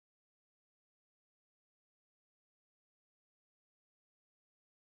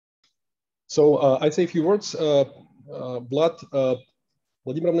I'd say a few words.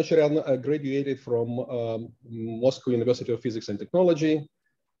 Vladimir Manucharyan graduated from Moscow University of Physics and Technology,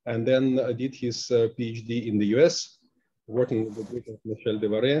 and then did his PhD in the US, working with Michel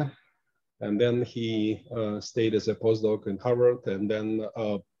Devaret. And then he stayed as a postdoc in Harvard. And then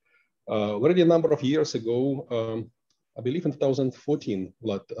already a number of years ago, I believe in 2014,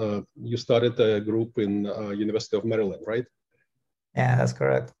 Vlad, you started a group in University of Maryland, right? Yeah, that's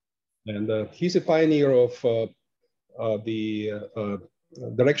correct. And he's a pioneer of the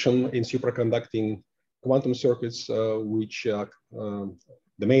direction in superconducting quantum circuits, which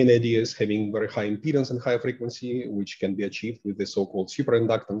the main idea is having very high impedance and high frequency, which can be achieved with the so-called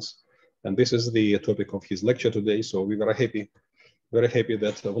superinductance. And this is the topic of his lecture today. So we're very happy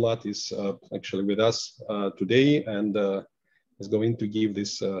that Vlad is actually with us today and is going to give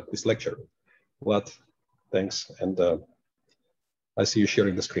this lecture. Vlad, thanks. And I see you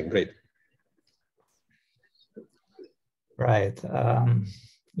sharing the screen. Great. Right.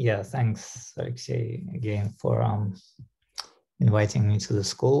 Yeah, thanks, Alexei, again for inviting me to the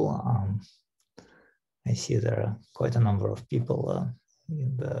school. I see there are quite a number of people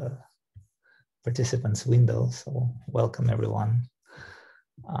in the participants window, so welcome everyone.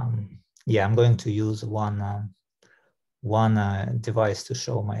 Yeah, I'm going to use one device to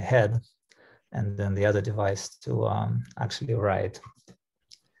show my head, and then the other device to actually write.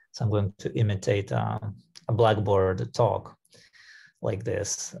 So I'm going to imitate a Blackboard talk like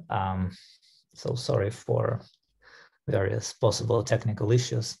this. So sorry for various possible technical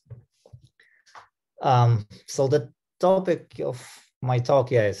issues. So the topic of my talk,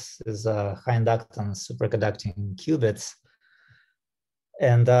 yes, is high inductance superconducting qubits.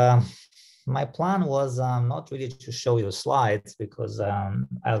 And my plan was not really to show you slides, because I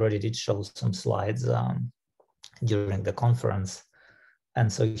already did show some slides during the conference.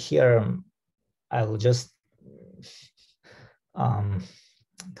 And so here I will just kind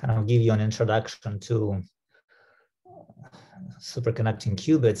of give you an introduction to superconducting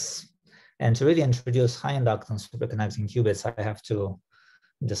qubits. And to really introduce high inductance superconducting qubits, I have to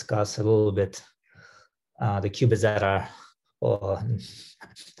discuss a little bit the qubits that are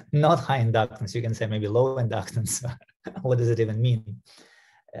not high inductance. You can say maybe low inductance. What does it even mean?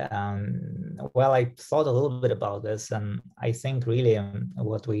 Well, I thought a little bit about this, and I think really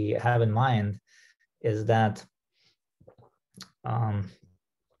what we have in mind is that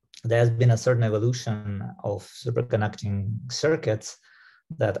there has been a certain evolution of superconducting circuits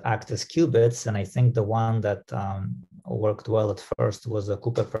that act as qubits. And I think the one that worked well at first was a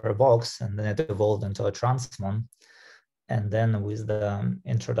Cooper pair box, and then it evolved into a transmon. And then with the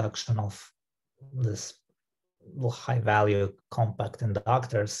introduction of this high value compact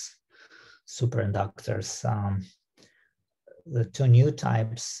inductors, superinductors, the two new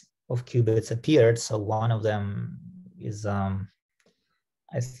types of qubits appeared. So one of them is, I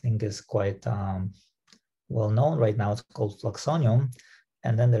think, is quite well known right now. It's called fluxonium.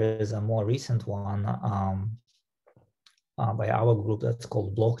 And then there is a more recent one by our group that's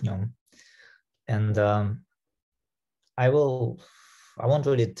called blochnium. And I won't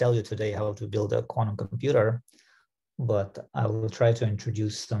really tell you today how to build a quantum computer, but I will try to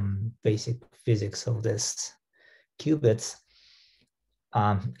introduce some basic physics of this qubits.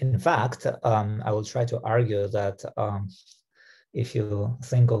 In fact, I will try to argue that if you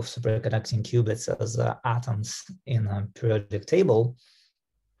think of superconducting qubits as atoms in a periodic table,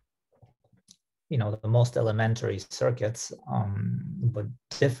 you know, the most elementary circuits, but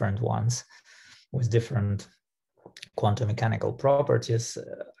different ones with different quantum mechanical properties,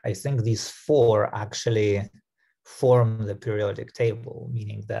 I think these four actually form the periodic table,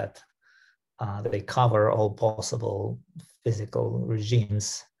 meaning that they cover all possible physical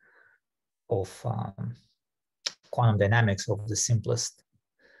regimes of quantum dynamics of the simplest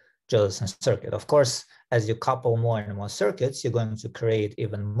Josephson circuit. Of course, as you couple more and more circuits, you're going to create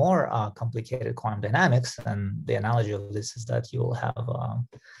even more complicated quantum dynamics. And the analogy of this is that you will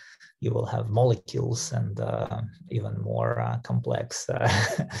have molecules and even more complex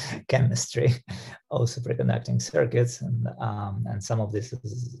chemistry of superconducting circuits. And some of this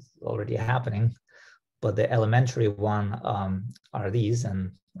is already happening. But the elementary one are these,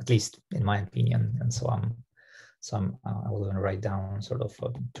 and at least in my opinion. And so I will even write down sort of a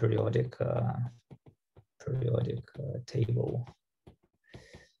periodic table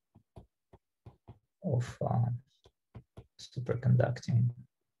of superconducting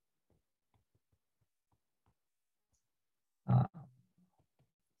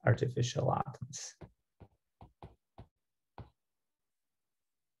artificial atoms.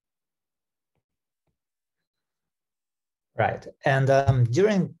 Right, and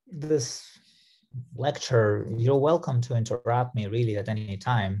during this lecture, you're welcome to interrupt me really at any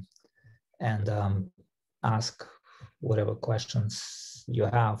time and ask whatever questions you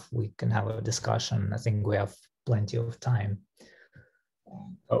have. We can have a discussion. I think we have plenty of time.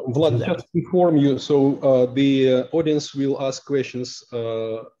 Vlad, just to inform you, so the audience will ask questions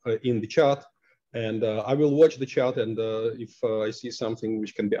in the chat, and I will watch the chat, and if I see something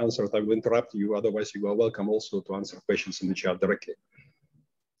which can be answered, I will interrupt you. Otherwise, you are welcome also to answer questions in the chat directly.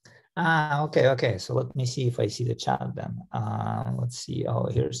 Okay. So let me see if I see the chat then. Let's see. Oh,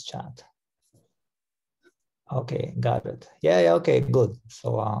 here's chat. Okay, got it. Yeah, okay, good.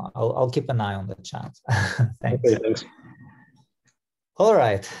 So I'll keep an eye on the chat. Thanks. Okay, thanks. All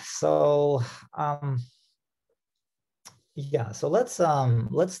right. So yeah. So let's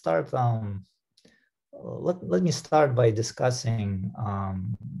start. Let me start by discussing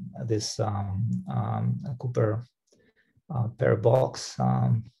this Cooper pair box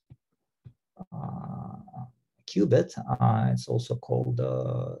qubit. It's also called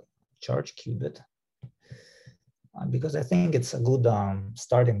the charge qubit. Because I think it's a good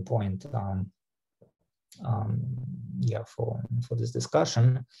starting point, yeah, for this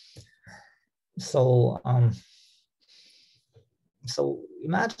discussion. So, so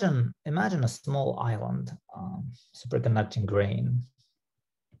imagine a small island, superconducting grain,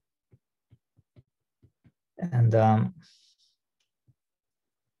 and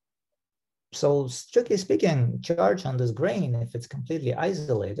so strictly speaking, charge on this grain, if it's completely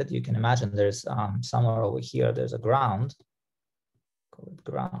isolated, you can imagine there's somewhere over here, there's a ground, call it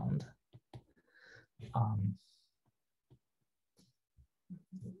ground.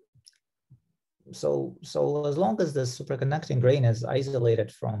 So as long as the superconducting grain is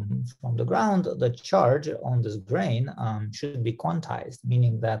isolated from the ground, the charge on this grain should be quantized,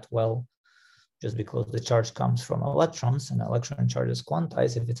 meaning that, well, just because the charge comes from electrons and electron charge is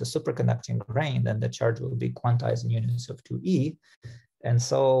quantized, if it's a superconducting grain, then the charge will be quantized in units of 2e. And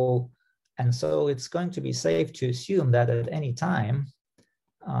so it's going to be safe to assume that at any time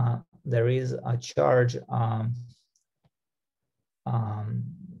there is a charge,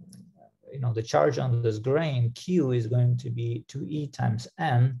 the charge on this grain, Q, is going to be 2e times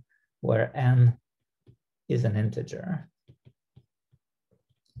n, where n is an integer.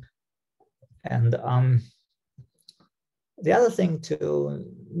 And the other thing to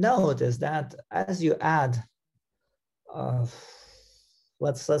note is that as you add,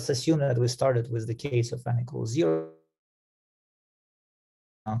 let's assume that we started with the case of n equals 0,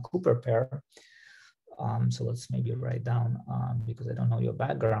 Cooper pair. So let's maybe write down, because I don't know your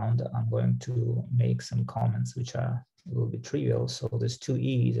background, I'm going to make some comments which are a little bit trivial. So this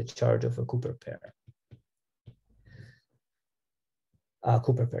 2e is a charge of a Cooper pair.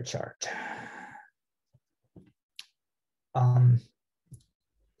 Cooper pair charge.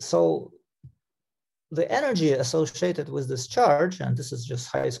 So the energy associated with this charge, and this is just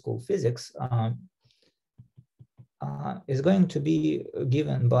high school physics, is going to be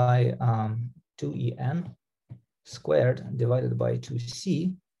given by 2en squared divided by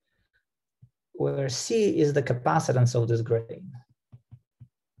 2c, where c is the capacitance of this grain.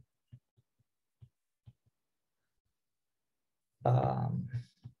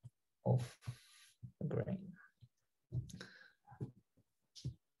 Of the grain.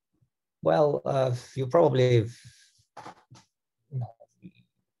 Well, you probably know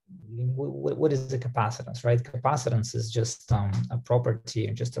what is the capacitance, right? Capacitance is just a property,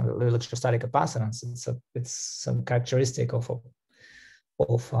 just an electrostatic capacitance. It's some characteristic of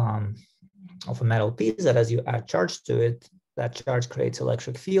a metal piece that, as you add charge to it, that charge creates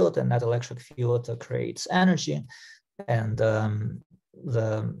electric field, and that electric field creates energy, and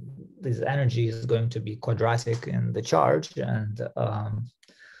this energy is going to be quadratic in the charge, and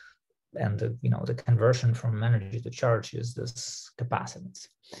the conversion from energy to charge is this capacitance.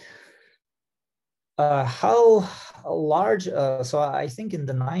 How large? So I think in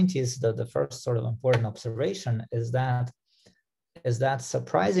the 90s, the first sort of important observation is that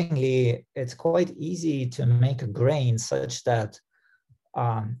surprisingly, it's quite easy to make a grain such that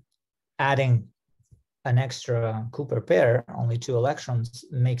adding an extra Cooper pair, only 2 electrons,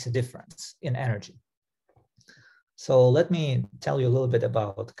 makes a difference in energy. So let me tell you a little bit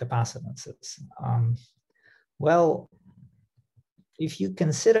about capacitances. Well, if you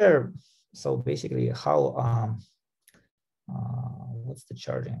consider, so basically how, what's the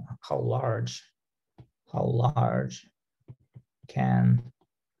charging? How large can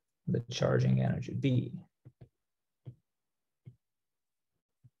the charging energy be?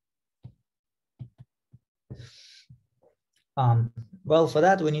 Well, for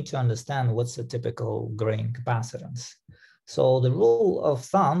that, we need to understand what's the typical grain capacitance. So the rule of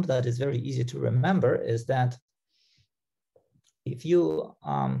thumb that is very easy to remember is that if you,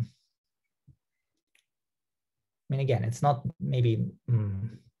 I mean, again, it's not maybe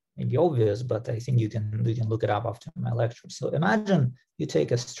obvious, but I think you can look it up after my lecture. So imagine you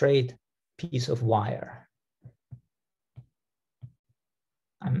take a straight piece of wire.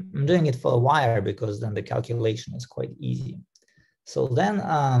 I'm doing it for a wire because then the calculation is quite easy. So then,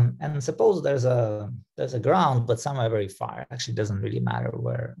 and suppose there's a ground, but somewhere very far. Actually, it doesn't really matter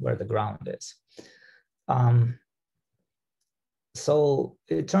where the ground is. So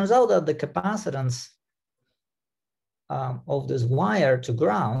it turns out that the capacitance of this wire to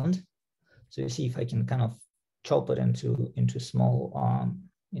ground. So you see if I can kind of chop it into small,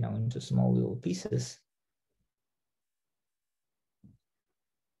 into small little pieces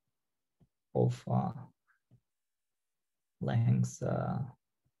of length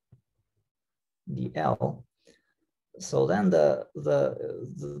dl. So then the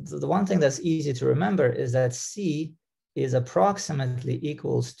one thing that's easy to remember is that C is approximately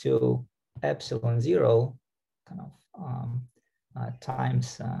equals to epsilon 0 kind of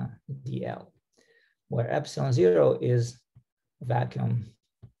times dl, where epsilon 0 is vacuum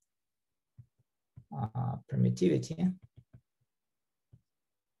permittivity.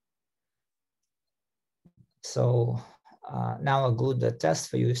 So now a good test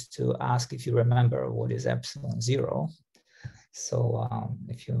for you is to ask if you remember what is epsilon 0. So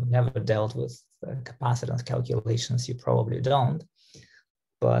if you never dealt with capacitance calculations, you probably don't.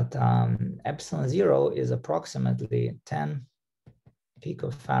 But epsilon 0 is approximately 10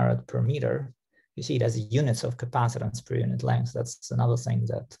 picofarad per meter. You see it as units of capacitance per unit length. That's another thing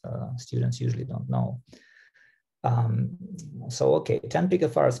that students usually don't know. So, okay, 10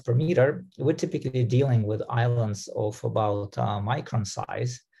 picofarads per meter, we're typically dealing with islands of about micron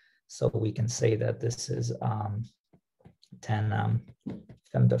size. So we can say that this is 10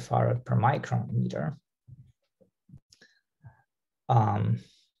 femtofarad per micrometer. And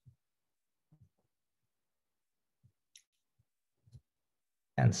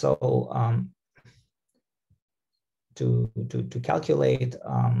so to calculate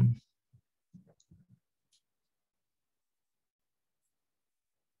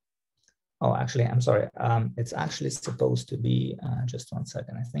oh, actually, I'm sorry. It's actually supposed to be, just 1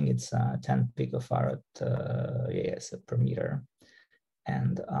 second. I think it's 10 picofarad, yes, per meter.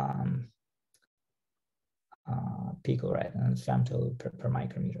 And pico, right? And femto per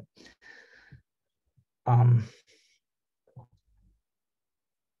micrometer. And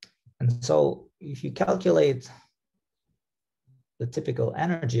so if you calculate the typical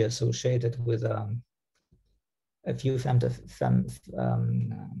energy associated with a few femtofarad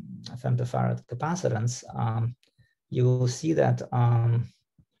capacitance, you will see that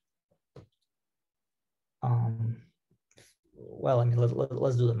well, I mean,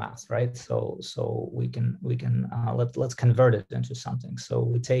 let's do the math, right? So let's convert it into something. So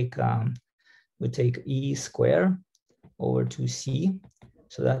we take E square over 2C.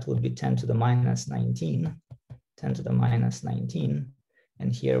 So that would be 10 to the minus 19, 10 to the minus 19.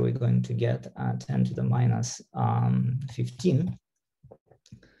 And here we're going to get 10 to the minus 15.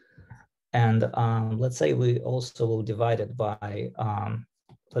 And let's say we also will divide it by,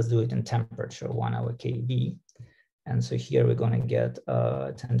 let's do it in temperature, 1 over kV. And so here we're going to get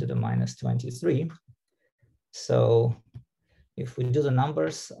 10 to the minus 23. So if we do the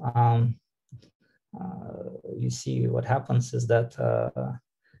numbers, you see what happens is that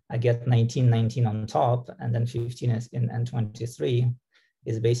I get 19 on top, and then 15 is in, and 23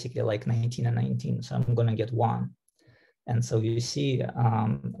 is basically like 19 and 19. So I'm going to get 1. And so you see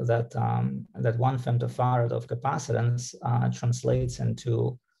that 1 femtofarad of capacitance translates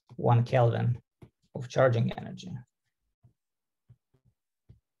into 1 Kelvin of charging energy.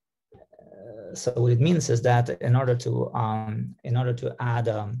 So what it means is that in order to add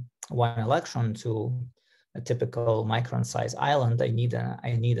 1 electron to a typical micron size island, I need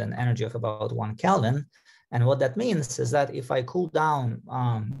an energy of about 1 Kelvin. And what that means is that if I cool down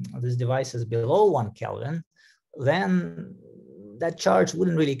these devices below 1 Kelvin, then that charge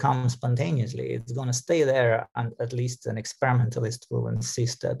wouldn't really come spontaneously. It's going to stay there, and at least an experimentalist will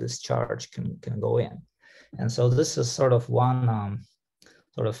insist that this charge can go in. And so this is sort of one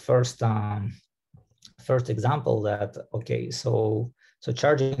sort of first example that, okay, so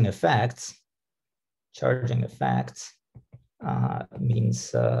charging effects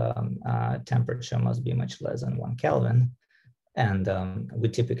means temperature must be much less than 1 Kelvin. And we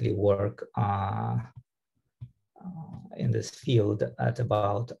typically work in this field at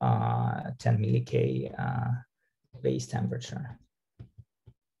about 10 milli-K base temperature.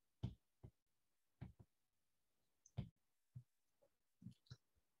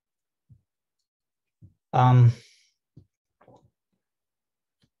 Let's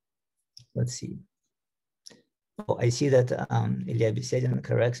see. Oh, I see that Ilya Besedin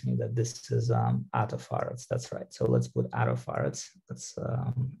corrects me that this is attofarads. That's right. So let's put attofarads. That's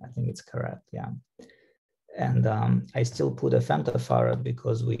I think it's correct. Yeah. And I still put a femtofarad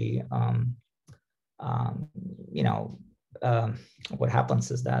because we, you know, what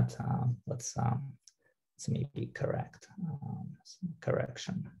happens is that let's maybe correct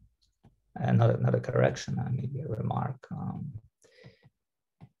correction, not a correction, maybe a remark.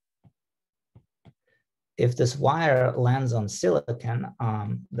 If this wire lands on silicon,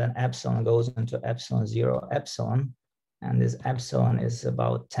 then epsilon goes into epsilon 0 epsilon, and this epsilon is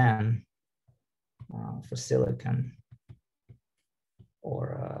about 10 for silicon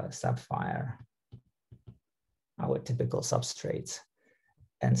or sapphire, our typical substrates.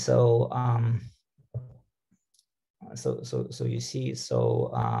 And so, so you see,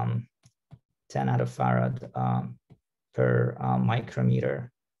 10 attofarad per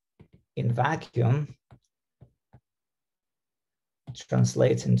micrometer in vacuum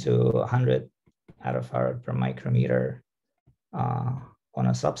translates into 100 attofarad per micrometer on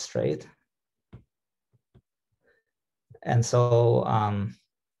a substrate. And so,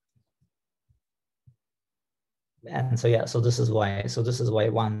 yeah, so this is why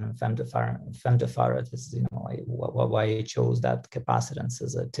one femtofarad is, you know, why I chose that capacitance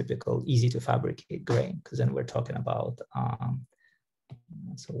as a typical easy to fabricate grain, because then we're talking about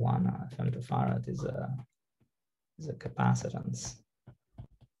so one femtofarad is a capacitance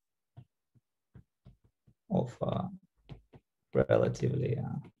of relatively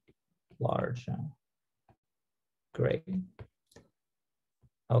large grain.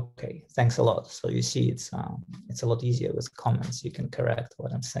 Okay, thanks a lot. So you see, it's a lot easier with comments. You can correct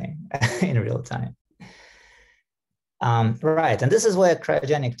what I'm saying in real time. Right, and this is where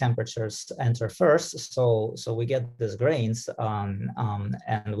cryogenic temperatures enter first. So we get these grains, and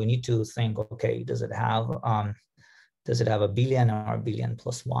we need to think, okay, does it have a billion or a billion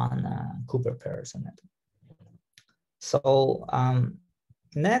plus one Cooper pairs in it? So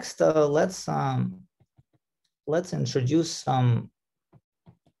next, let's introduce some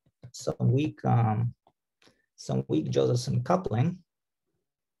weak Josephson coupling.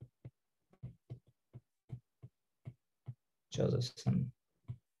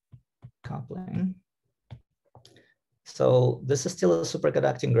 So this is still a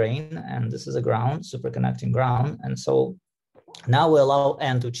superconducting grain, and this is a ground, superconducting ground. And so now we allow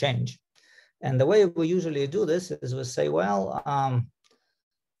N to change. And the way we usually do this is we say, well,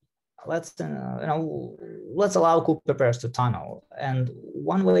 let's allow Cooper pairs to tunnel. And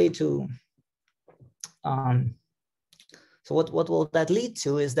one way to so what will that lead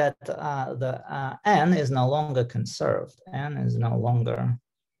to is that the N is no longer conserved. N is no longer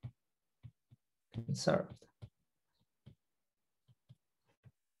conserved.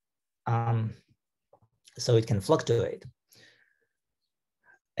 So it can fluctuate.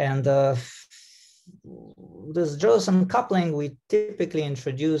 And this Josephson coupling, we typically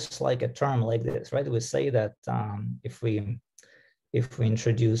introduce like a term like this, right? We say that if we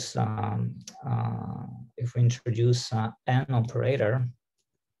introduce N operator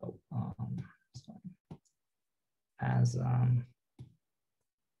as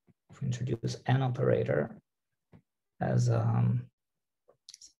if we introduce N operator as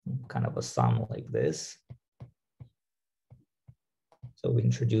kind of a sum like this. So we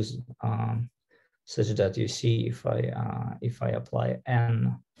introduce such that you see if I apply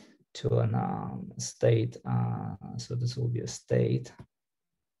N to a state, so this will be a state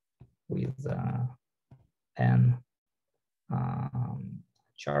with N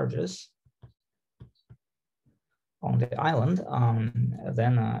charges on the island,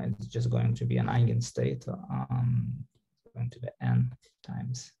 then it's just going to be an eigenstate, going to be N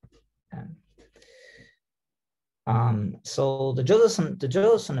times N. So the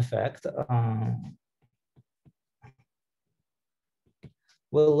Josephson effect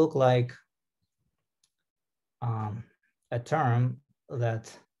will look like a term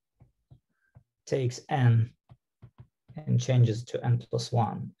that takes N and changes to N plus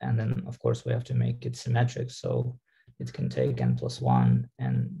 1. And then, of course, we have to make it symmetric. So it can take N plus 1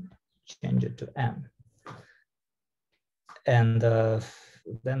 and change it to M. And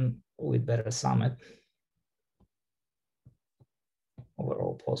then we'd better sum it over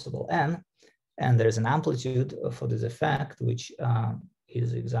all possible N. And there's an amplitude for this effect, which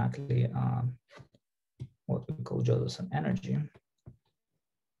is exactly what we call Josephson energy.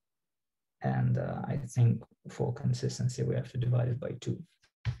 And I think for consistency, we have to divide it by 2.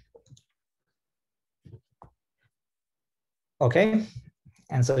 Okay,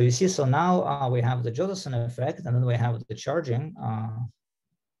 And so you see, so now we have the Josephson effect, and then we have the charging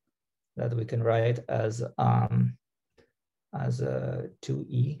that we can write as a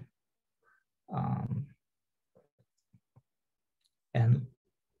 2e n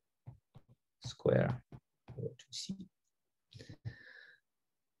square over 2c.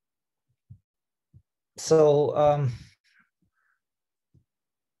 So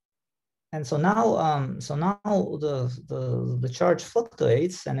and so now the charge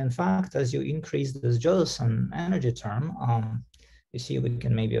fluctuates, and in fact, as you increase this Josephson energy term, you see we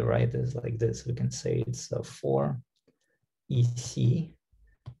can maybe write this like this. We can say it's 4 EC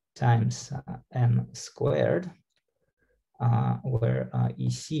times n squared, where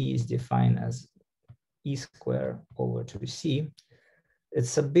EC is defined as E squared over 2C.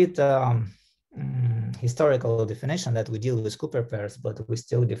 It's a bit historical definition that we deal with Cooper pairs, but we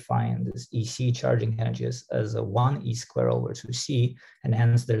still define this EC charging energies as a 1 E squared over 2C, and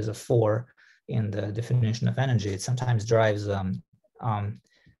hence there's a 4 in the definition of energy. It sometimes drives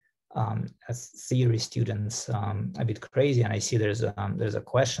as theory students a bit crazy, and I see there's a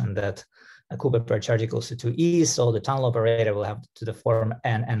question that a Cooper pair charge equals to 2e, so the tunnel operator will have to the form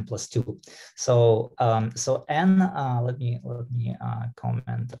n plus 2. So so n, let me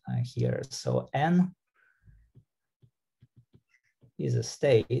comment here. So n is a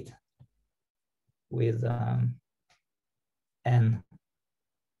state with n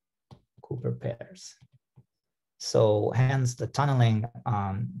Cooper pairs. So hence the tunneling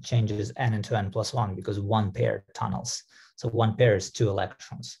changes n into n plus 1 because one pair tunnels. So one pair is 2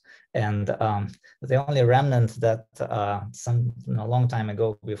 electrons. And the only remnant that a long time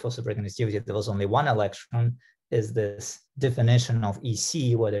ago before superconductivity, there was only 1 electron, is this definition of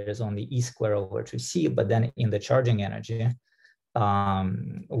EC, where there is only E squared over 2C, but then in the charging energy,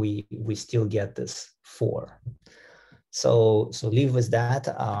 we still get this 4. So live with that.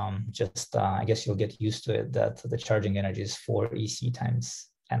 I guess you'll get used to it, that the charging energy is 4 EC times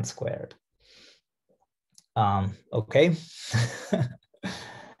n squared. Okay.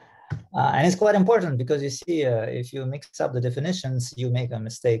 And it's quite important because you see, if you mix up the definitions, you make a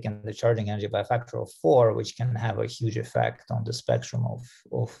mistake in the charging energy by a factor of 4, which can have a huge effect on the spectrum of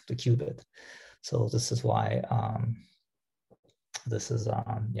the qubit. So this is why this is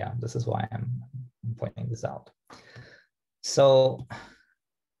why I'm pointing this out. So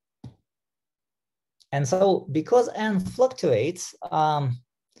because n fluctuates,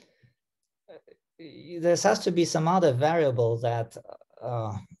 there has to be some other variable that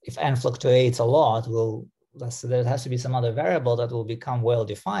if n fluctuates a lot, there has to be some other variable that will become well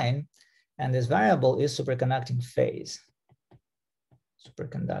defined, and this variable is superconducting phase.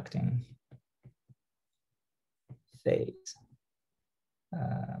 Superconducting phase.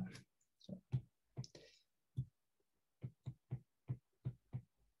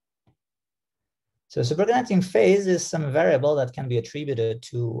 So superconducting phase is some variable that can be attributed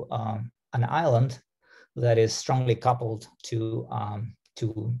to an island that is strongly coupled to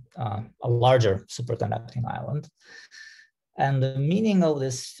a larger superconducting island. And the meaning of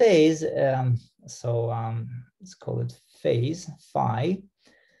this phase, let's call it phase phi.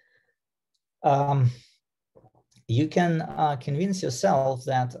 You can convince yourself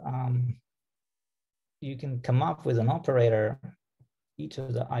that you can come up with an operator e to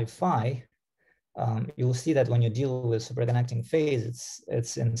the I phi. You will see that when you deal with superconducting phase,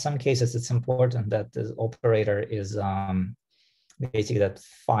 it's in some cases it's important that the operator is basically that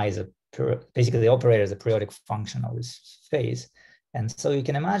phi is basically the operator is a periodic function of this phase, and so you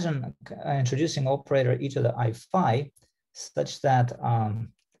can imagine introducing operator e to the I phi such that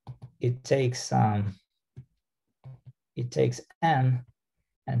it takes n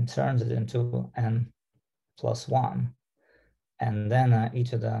and turns it into n plus 1. And then e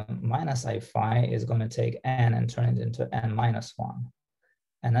to the minus I phi is going to take n and turn it into n minus 1.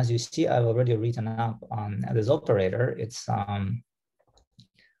 And as you see, I've already written up this operator. It's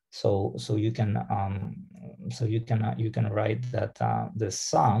so you can write that the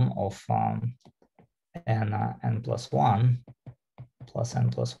sum of n plus 1 plus n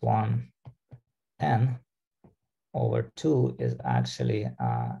plus 1 n over 2 is actually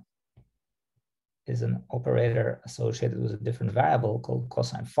is an operator associated with a different variable called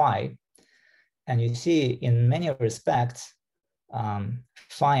cosine phi. And you see, in many respects,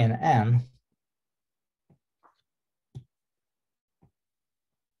 phi and n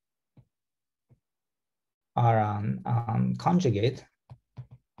are conjugate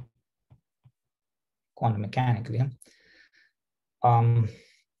quantum mechanically.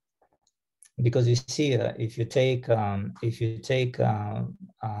 Because you see, if you take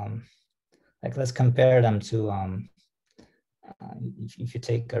like let's compare them to if you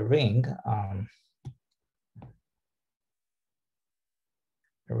take a ring,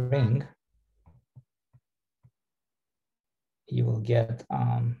 you will get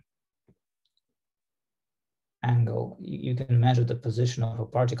angle. You can measure the position of a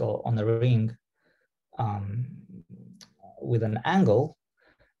particle on a ring with an angle.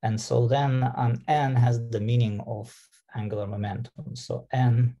 And so then n has the meaning of angular momentum. So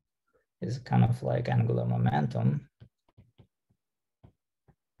n is kind of like angular momentum.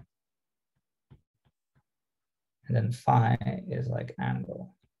 And then phi is like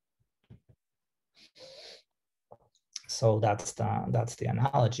angle. So that's the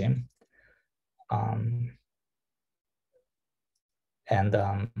analogy. And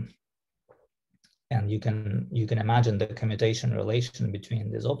you can imagine the commutation relation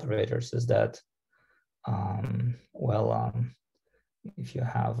between these operators is that, if you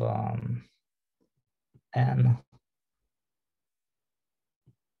have n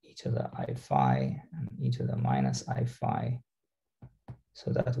e to the I phi and e to the minus I phi,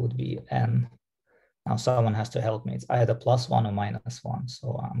 so that would be n. Now someone has to help me. It's either +1 or -1.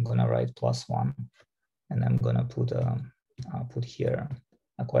 So I'm gonna write +1, and I'm gonna put here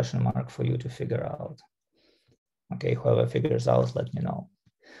a question mark for you to figure out. Okay, whoever figures out, let me know.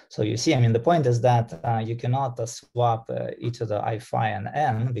 So you see, I mean, the point is that you cannot swap e to the I phi and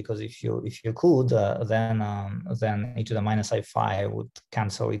n, because if you could, then e to the minus I phi would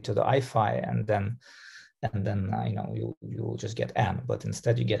cancel e to the I phi, and then you will just get n. But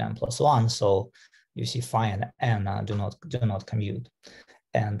instead you get n+1. So you see, phi and n do not commute,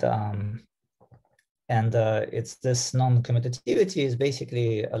 and it's this non-commutativity is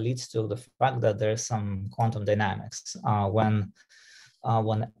basically leads to the fact that there's some quantum dynamics when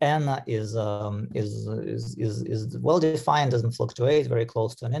n is well defined, doesn't fluctuate, very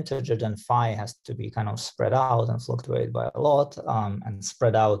close to an integer, then phi has to be kind of spread out and fluctuate by a lot, and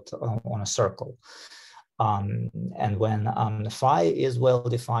spread out on a circle. And when phi is well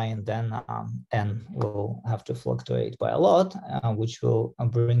defined, then n will have to fluctuate by a lot, which will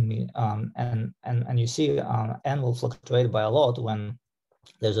bring me and you see n will fluctuate by a lot when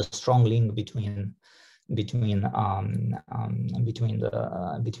there's a strong link between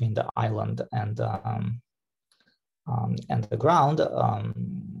the island and the ground,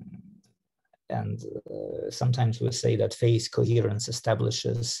 and sometimes we say that phase coherence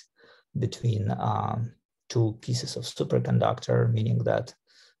establishes between two pieces of superconductor, meaning that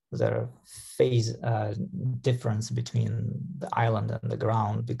the phase difference between the island and the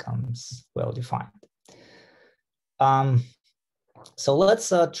ground becomes well defined. So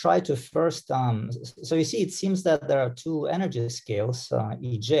let's try to first, so you see, it seems that there are two energy scales,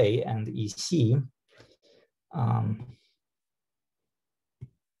 EJ and EC.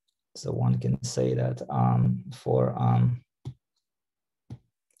 So one can say that for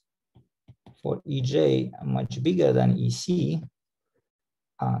EJ much bigger than EC,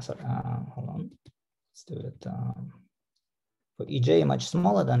 hold on, let's do it. For EJ much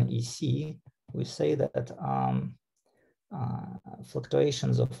smaller than EC, we say that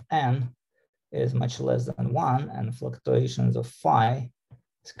fluctuations of n is much less than 1, and fluctuations of phi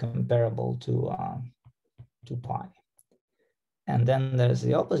is comparable to pi. And then there's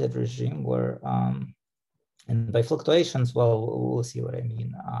the opposite regime where, and by fluctuations, well, we'll see what I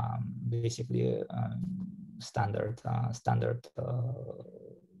mean. Basically, standard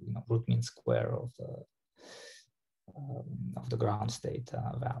root mean square of the ground state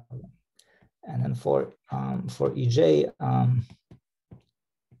value. And then for EJ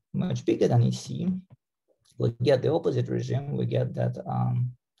much bigger than EC, we get the opposite regime. We get that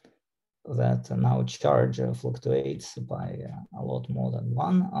that now charge fluctuates by a lot more than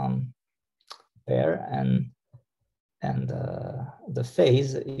 1 pair, and the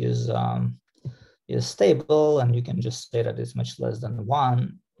phase is stable, and you can just say that it's much less than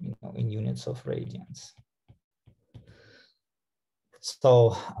 1, in units of radians.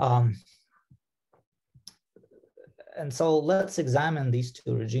 So and so let's examine these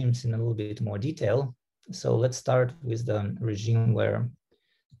two regimes in a little bit more detail. So let's start with the regime where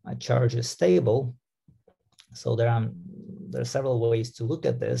a charge is stable. So there are several ways to look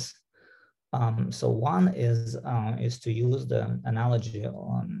at this. So one is to use the analogy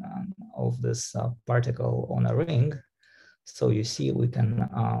of this particle on a ring. So you see, we can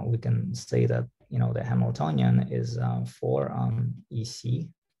say that the Hamiltonian is 4 EC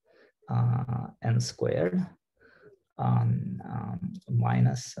n squared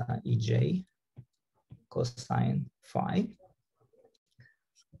minus EJ cosine phi.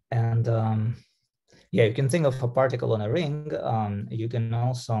 And yeah, you can think of a particle on a ring. You can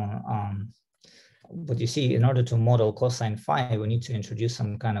also but you see, in order to model cosine phi, we need to introduce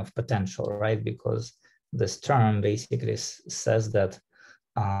some kind of potential, right? Because this term basically says that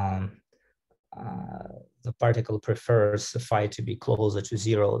the particle prefers phi to be closer to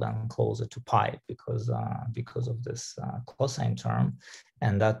 0 than closer to pi because of this cosine term,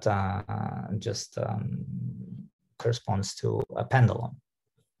 and that just corresponds to a pendulum.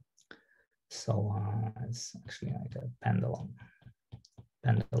 So it's actually like a pendulum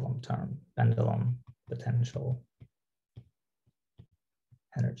term, pendulum potential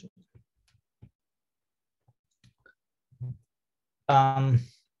energy.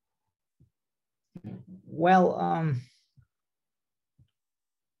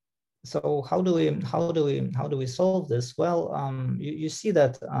 So how do we solve this? Well, you see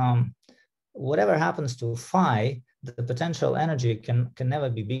that whatever happens to phi, the potential energy can never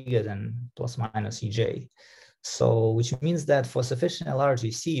be bigger than plus minus EJ. So which means that for sufficiently large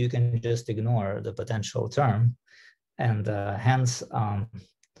EC, you can just ignore the potential term, and hence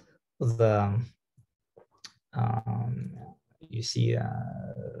you see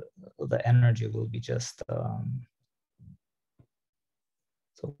the energy will be just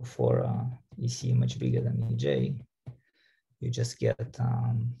so for EC much bigger than EJ, you just get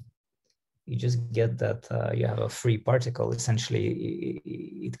that you have a free particle. Essentially,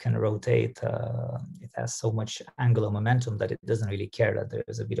 it can rotate. It has so much angular momentum that it doesn't really care that there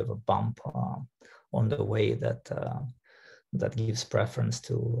is a bit of a bump on the way that that gives preference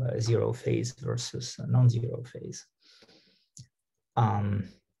to zero phase versus non-zero phase.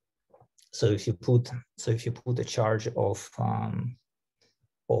 So if you put a charge of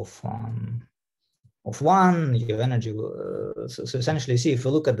 1, your energy will, so essentially, see, if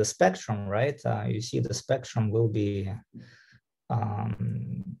you look at the spectrum, right, you see the spectrum will be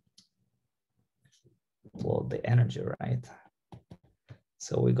plot the energy, right?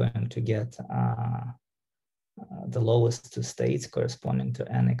 So we're going to get the lowest 2 states corresponding to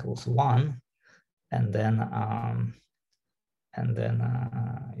n equals 1, and then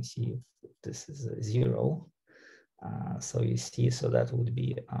you see if this is 0. So you see, so that would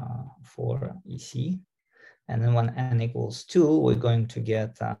be for EC, and then when n equals 2, we're going to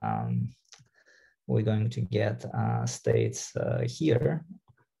get states here.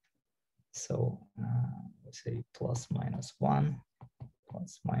 So let's say plus minus 1,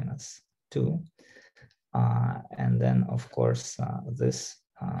 plus minus 2, and then of course this.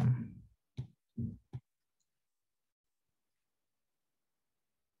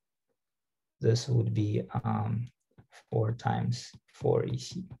 This would be 4 times 4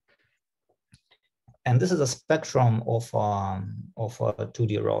 EC, and this is a spectrum of a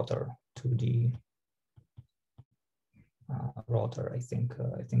 2D rotor. 2D rotor, I think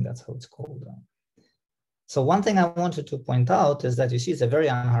that's how it's called. So one thing I wanted to point out is that you see it's a very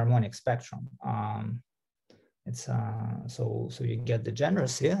anharmonic spectrum. It's so you get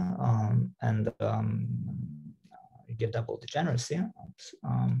degeneracy, and you get double degeneracy.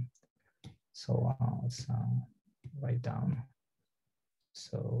 So let's write down.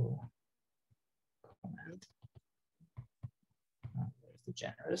 So comment. There's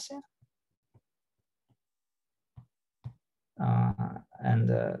degeneracy. And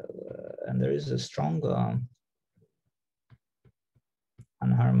there is a strong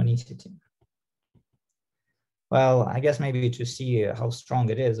anharmonicity. Well, I guess maybe to see how strong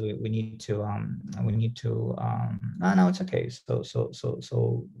it is, we need to no, it's okay. So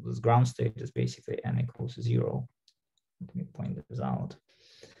this ground state is basically n equals 0. Let me point this out.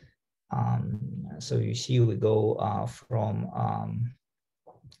 So you see, we go from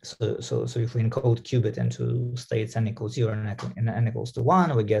so if we encode qubit into states n equals 0 and n equals to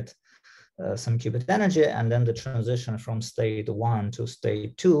 1, we get some qubit energy, and then the transition from state 1 to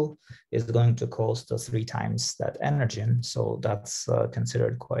state 2 is going to cost 3 times that energy. So that's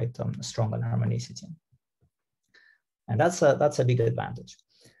considered quite strong anharmonicity, and that's a big advantage.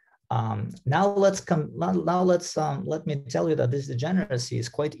 Now let me tell you that this degeneracy is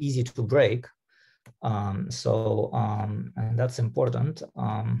quite easy to break. And that's important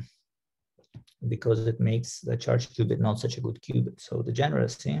because it makes the charged qubit not such a good qubit. So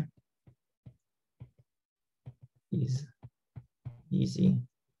degeneracy is easy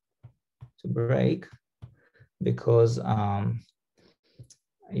to break because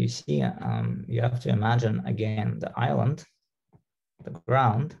you see, you have to imagine again the island, the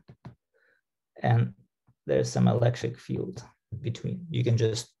ground, and there's some electric field between. You can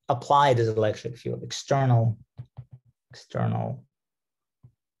just apply this electric field, external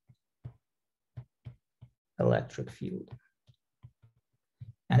electric field.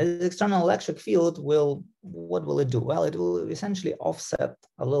 And this external electric field what will it do? Well, it will essentially offset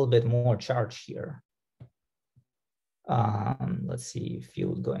a little bit more charge here. Let's see,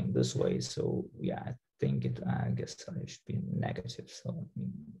 field going this way. So yeah, I think I guess it should be negative. So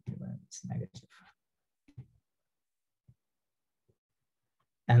it's negative.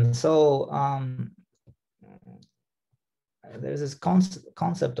 And so there's this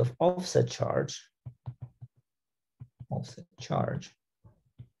concept of offset charge. Offset charge.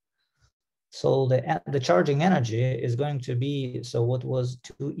 So the charging energy is going to be, so what was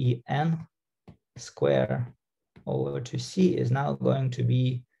 2En square over 2c is now going to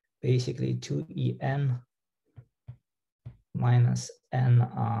be basically 2En minus n,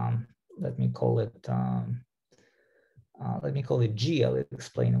 let me call it G. I'll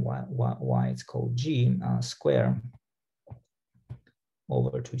explain why it's called G square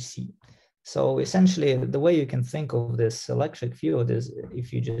over 2c. So essentially, the way you can think of this electric field is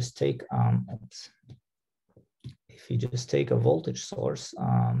if you just take a voltage source,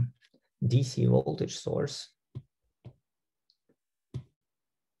 DC voltage source,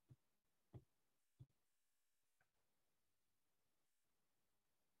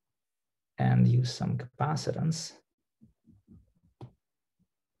 and use some capacitance.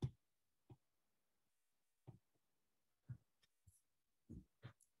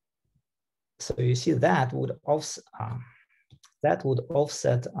 So you see that would offset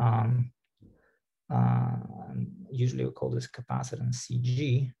usually we call this capacitance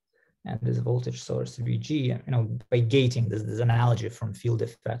CG and this voltage source VG, by gating. This analogy from field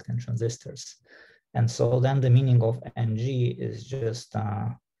effect and transistors. And so then the meaning of NG is just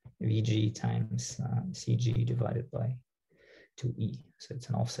VG times CG divided by 2E. So it's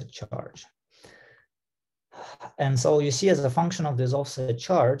an offset charge. And so you see, as a function of this offset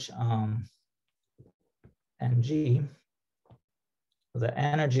charge, NG, the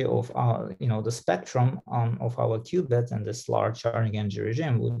energy of our, the spectrum of our qubit and this large charging energy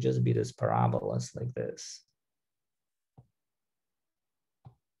regime would just be this parabolas like this.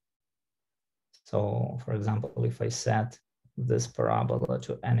 So for example, if I set this parabola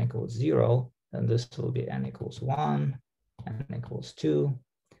to n equals 0, then this will be n equals 1, n equals 2,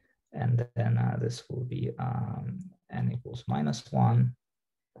 and then this will be n equals -1.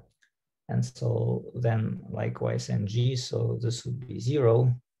 And so then likewise NG, so this would be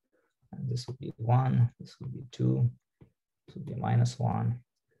 0, and this would be 1, this would be 2, this would be -1.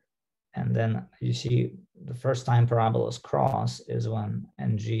 And then you see the first time parabolas cross is when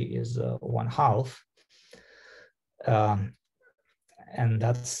NG is 1/2. And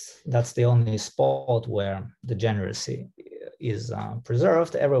that's the only spot where degeneracy is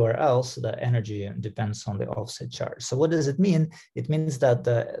preserved. Everywhere else, the energy depends on the offset charge. So what does it mean? It means that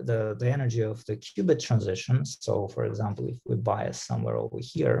the energy of the qubit transition, so for example, if we bias somewhere over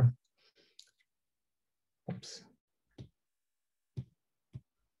here, oops.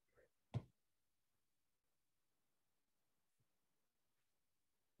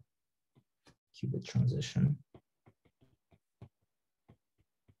 Qubit transition.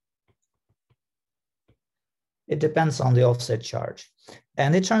 It depends on the offset charge.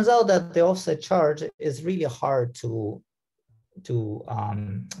 And it turns out that the offset charge is really hard to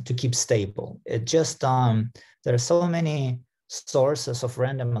keep stable. It just, there are so many sources of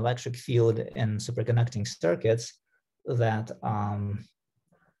random electric field in superconducting circuits that,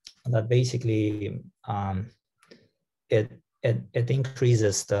 that basically it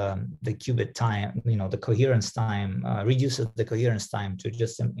increases the qubit time, the coherence time, reduces the coherence time to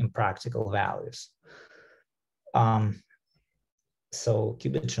just impractical values. So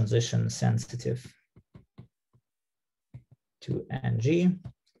qubit transition sensitive to NG,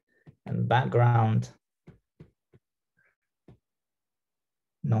 and background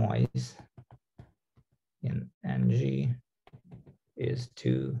noise in NG is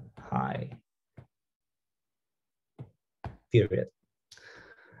too high, period.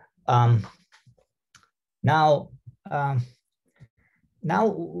 Now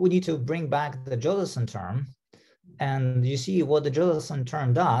we need to bring back the Josephson term. And you see what the Josephson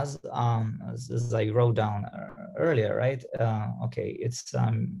term does, as I wrote down earlier, right? Okay, it's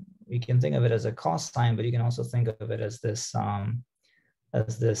you can think of it as a cosine, but you can also think of it as this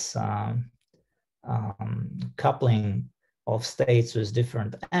coupling of states with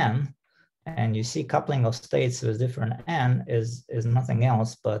different n. And you see, coupling of states with different n is nothing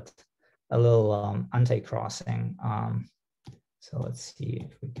else but a little anti-crossing. So let's see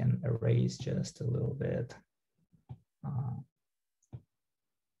if we can erase just a little bit.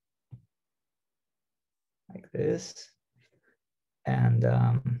 Like this, and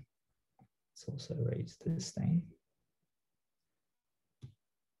let's also erase this thing.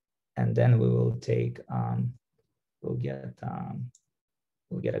 and then we will take, we'll get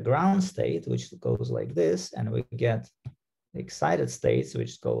a ground state, which goes like this, and we get excited states,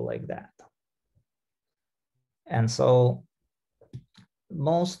 which go like that. And so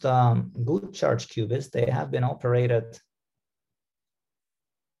most good charge qubits, they have been operated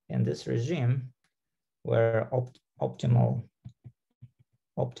in this regime where optimal,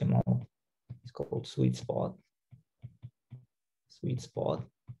 it's called sweet spot,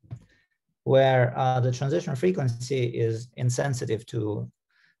 where the transition frequency is insensitive to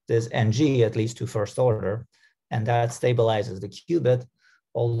this NG, at least to first order, and that stabilizes the qubit,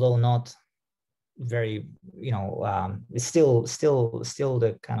 although not very, it's still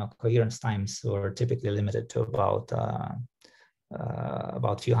the kind of coherence times are typically limited to about a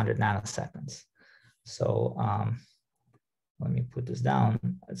few hundred nanoseconds. So let me put this down.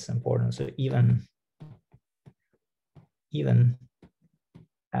 It's important. So even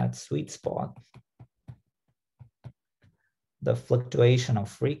at sweet spot, the fluctuation of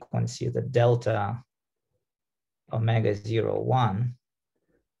frequency, the delta omega 0, 1,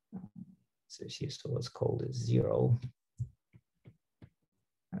 so what's called is 0,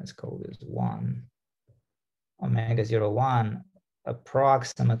 and it's called is 1. Omega 0, 1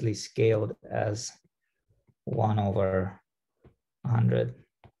 approximately scaled as 1/100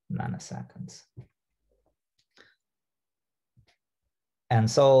 nanoseconds. And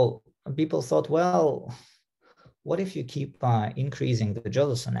so people thought, well, what if you keep increasing the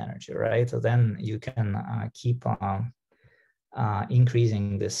Josephson energy, right? So then you can keep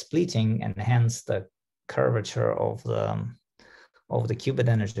increasing the splitting, and hence the curvature of the qubit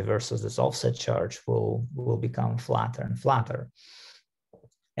energy versus this offset charge will become flatter and flatter.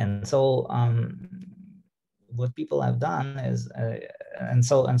 And so what people have done is, and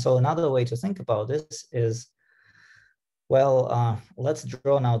so another way to think about this is, well, let's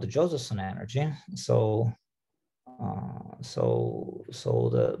draw now the Josephson energy. So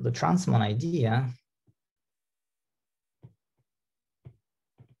the Transman idea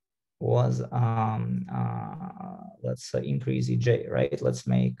was, let's increase EJ, right? Let's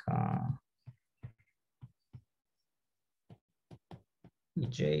make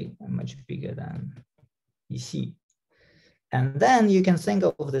EJ much bigger than EC. And then you can think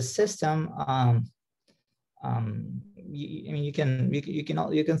of the system, you can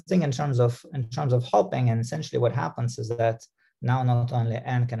think in terms of hopping, and essentially what happens is that now not only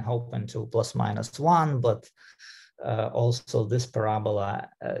n can hop into ±1, but also this parabola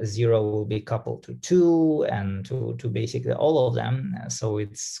 0 will be coupled to 2 and to basically all of them. So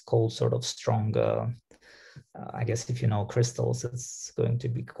it's called sort of strong, I guess if you know crystals, it's going to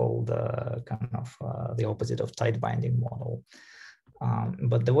be called kind of the opposite of tight binding model.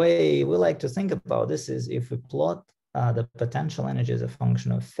 But the way we like to think about this is, if we plot the potential energy as a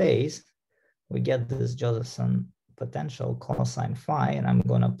function of phase, we get this Josephson potential cosine phi, and I'm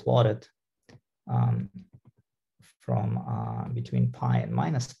going to plot it from between pi and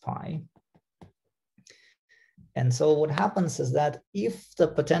minus pi. And so what happens is that if the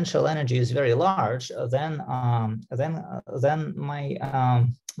potential energy is very large, then my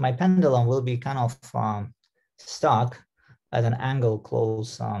pendulum will be kind of stuck at an angle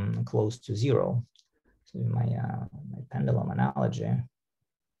close to 0. So my pendulum analogy,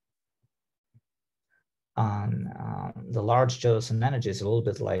 the large Josephson energy is a little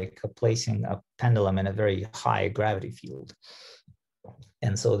bit like placing a pendulum in a very high gravity field.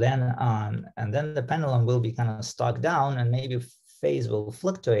 And so then, and then the pendulum will be kind of stuck down, and maybe phase will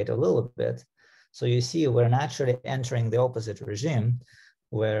fluctuate a little bit. So you see, we're naturally entering the opposite regime,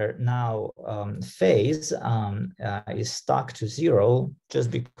 where now phase is stuck to 0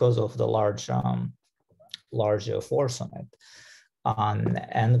 just because of the large force on it.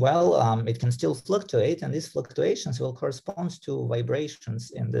 And well, it can still fluctuate, and these fluctuations will correspond to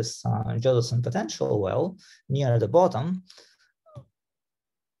vibrations in this Josephson potential well near the bottom.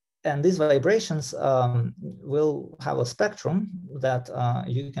 And these vibrations will have a spectrum that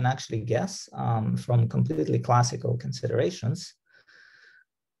you can actually guess from completely classical considerations.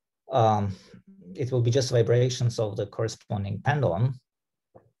 It will be just vibrations of the corresponding pendulum.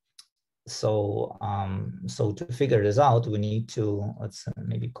 So, so to figure this out, we need to, let's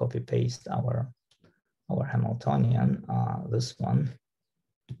maybe copy paste our Hamiltonian, this one.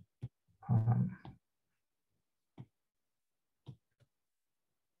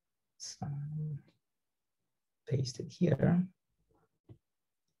 Paste it here.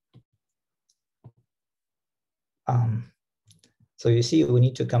 So you see, we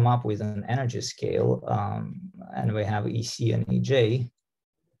need to come up with an energy scale, and we have EC and EJ.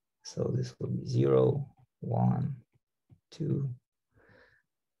 So this will be 0, 1, 2.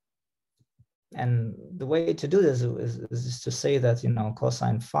 and the way to do this is to say that, you know,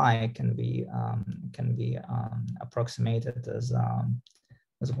 cosine phi can be approximated as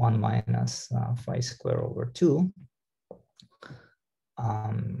 1 minus phi square over 2.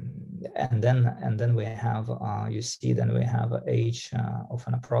 And then we have, you see, then we have h of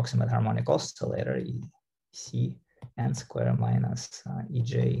an approximate harmonic oscillator, EC, n square minus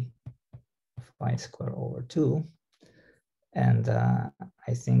EJ phi square over 2. And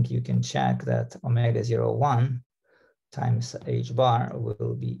I think you can check that omega 0, 1 times h bar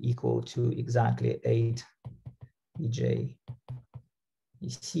will be equal to exactly 8 EJ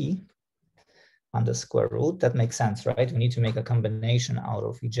EC on the square root. That makes sense, right? We need to make a combination out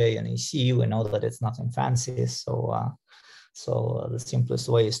of EJ and EC. We know that it's nothing fancy, so the simplest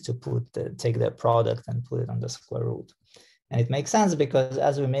way is to take the product and put it on the square root. And it makes sense because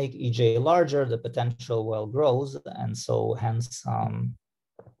as we make EJ larger, the potential well grows, and so hence the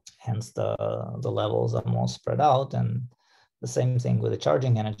levels are more spread out. And the same thing with the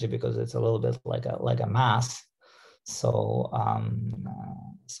charging energy, because it's a little bit like a mass. So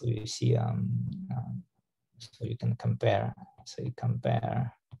so you see, so you can compare. So you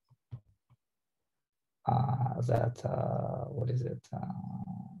compare that what is it?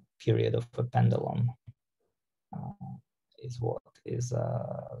 Period of a pendulum is what is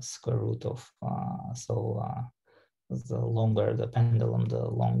square root of the longer the pendulum, the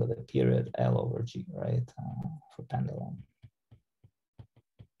longer the period, L over G, right? For pendulum.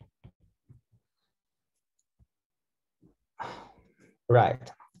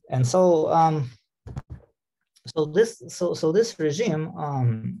 Right, and so so this regime,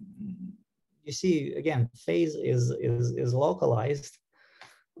 you see again, phase is localized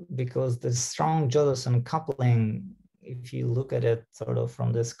because the strong Josephson coupling, if you look at it sort of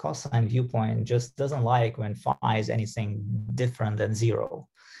from this cosine viewpoint, just doesn't like when phi is anything different than 0.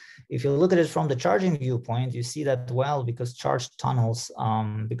 If you look at it from the charging viewpoint, you see that, well, because charge tunnels,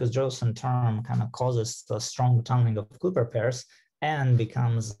 because Josephson term kind of causes the strong tunneling of Cooper pairs, and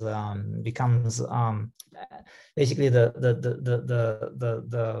becomes basically the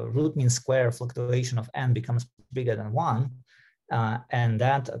root mean square fluctuation of n becomes bigger than 1. And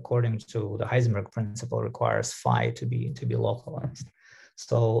that, according to the Heisenberg principle, requires phi to be localized.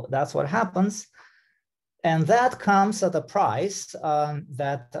 So that's what happens, and that comes at a price. So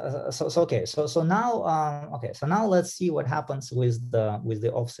now let's see what happens with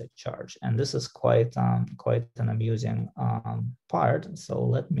the offset charge, and this is quite an amusing part. So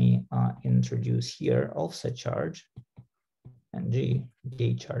let me introduce here offset charge, and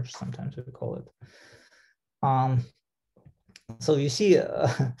gate charge sometimes we call it. So you see,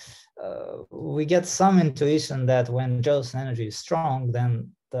 we get some intuition that when Josephson energy is strong,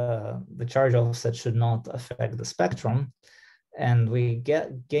 then the charge offset should not affect the spectrum. And we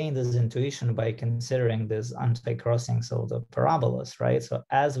gain this intuition by considering this anti-crossings of the parabolas, right? So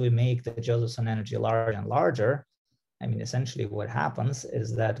as we make the Josephson energy larger and larger, I mean, essentially what happens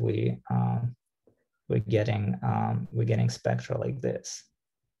is that we're getting spectra like this.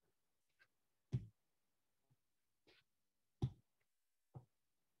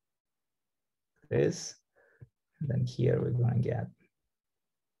 This, and then here we're going to get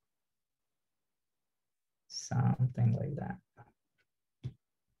something like that,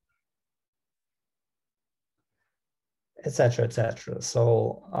 etc., etc.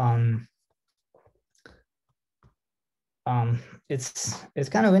 So it's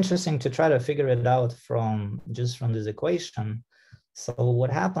kind of interesting to try to figure it out from this equation. So what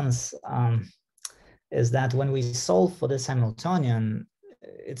happens is that when we solve for this Hamiltonian,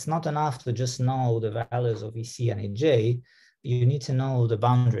 it's not enough to just know the values of EC and EJ. You need to know the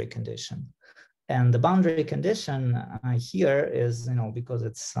boundary condition. And the boundary condition here is, you know, because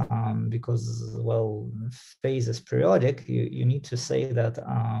it's because, well, phase is periodic, you need to say that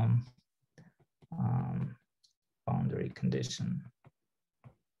boundary condition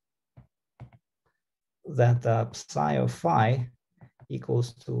that psi of phi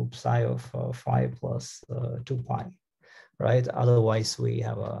equals to psi of phi plus 2 pi, right? Otherwise we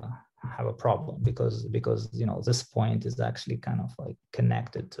have a problem because you know, this point is actually kind of like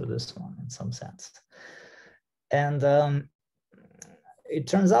connected to this one in some sense. And it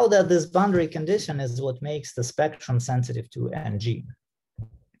turns out that this boundary condition is what makes the spectrum sensitive to NG.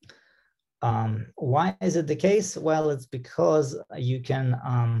 Why is it the case? Well, it's because you can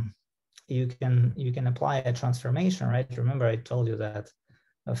apply a transformation, right? Remember I told you that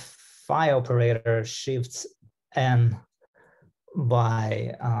a phi operator shifts n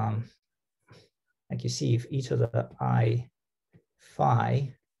by like you see, if e to the I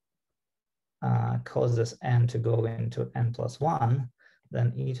phi causes n to go into n plus 1,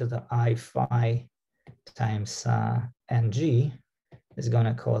 then e to the I phi times ng is going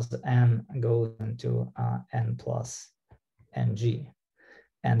to cause n go into n plus ng.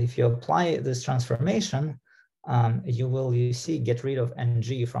 And if you apply this transformation, you see, get rid of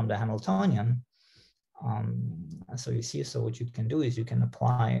ng from the Hamiltonian. So you see, so what you can do is you can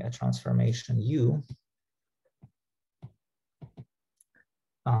apply a transformation u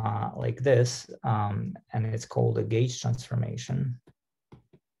like this, and it's called a gauge transformation.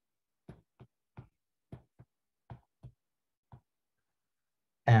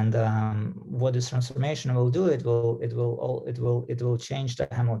 And what this transformation will do, it will change the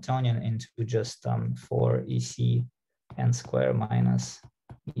Hamiltonian into just 4 EC n square minus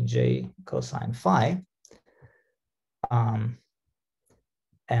EJ cosine phi.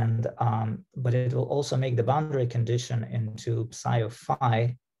 But it will also make the boundary condition into psi of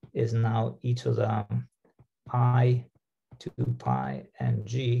phi is now e to the I 2 pi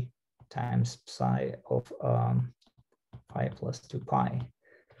ng times psi of phi plus 2 pi.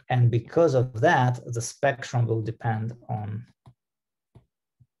 And because of that, the spectrum will depend on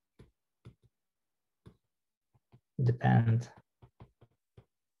ng,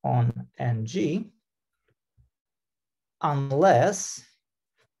 unless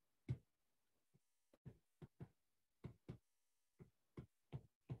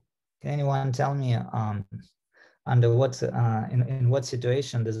can anyone tell me under what in what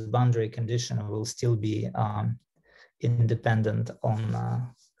situation this boundary condition will still be independent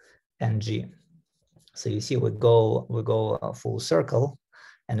on ng? So you see, we go a full circle,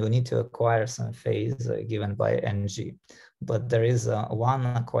 and we need to acquire some phase given by ng. But there is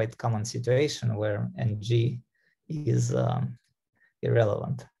one quite common situation where ng is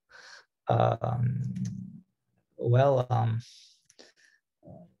irrelevant.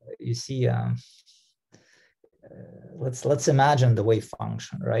 You see, let's imagine the wave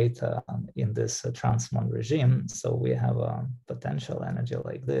function, right? In this transmon regime. So we have a potential energy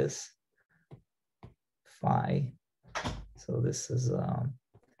like this, phi. So this is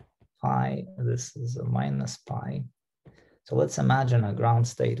pi, this is a minus pi. So let's imagine a ground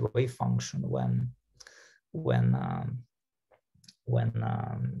state wave function when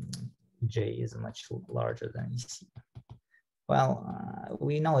J is much larger than EC. Well,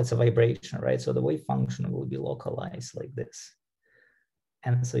 we know it's a vibration, right? So the wave function will be localized like this.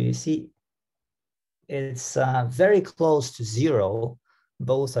 And so you see, it's very close to zero,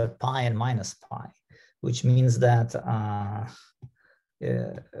 both at pi and minus pi, which means that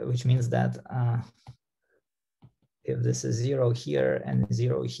if this is zero here and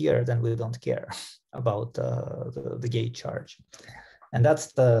zero here, then we don't care about the gauge charge. And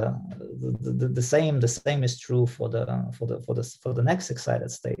that's the same is true for the next excited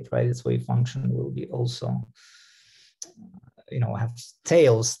state, right? Its wave function will be also, have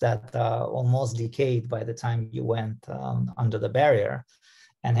tails that almost decayed by the time you went under the barrier,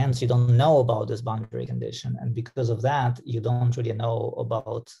 and hence you don't know about this boundary condition, and because of that you don't really know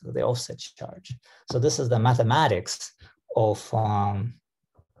about the offset charge. So this is the mathematics of a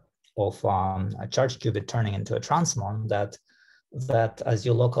charge qubit turning into a transmon, that as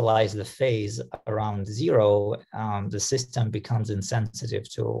you localize the phase around zero, the system becomes insensitive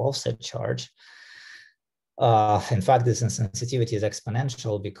to offset charge. In fact, this insensitivity is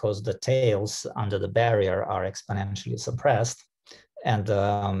exponential because the tails under the barrier are exponentially suppressed. And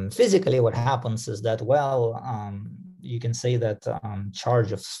physically what happens is that, you can say that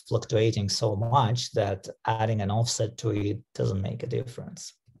charge is fluctuating so much that adding an offset to it doesn't make a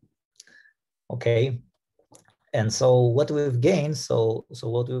difference. Okay. And so what we've gained,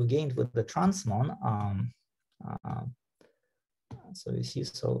 what we've gained with the transmon, so you see,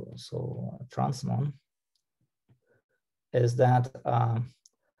 so transmon is that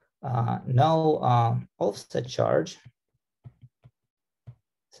no offset charge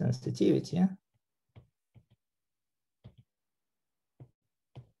sensitivity,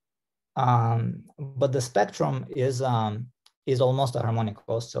 but the spectrum is almost a harmonic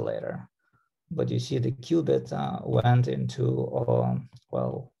oscillator. But you see the qubit went into,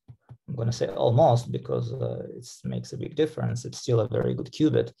 well, I'm going to say almost, because it makes a big difference. It's still a very good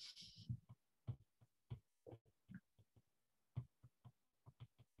qubit.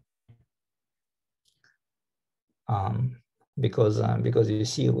 Because you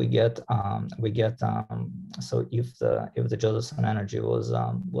see, we get so if the Josephson energy was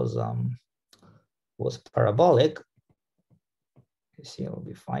parabolic, you see it will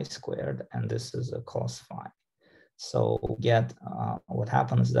be phi squared, and this is a cos phi. So we get what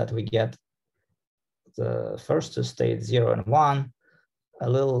happens is that we get the first two states 0 and 1 a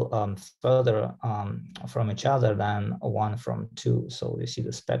little further from each other than 1 from 2. So you see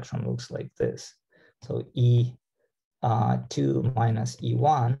the spectrum looks like this. So E2 minus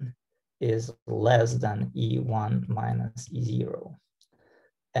E1 is less than E1 minus E0.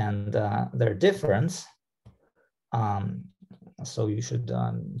 And their difference, so you should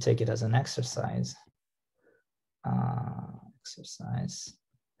take it as an exercise.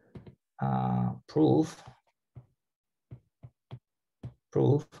 Proof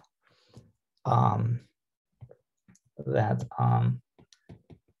that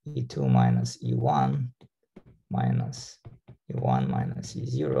E2 minus E1 minus E1 minus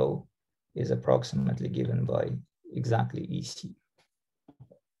E0 is approximately given by exactly EC.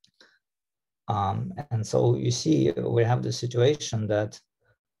 And so you see, we have the situation that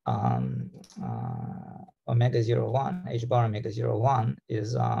omega 0, 1, h bar omega 0, 1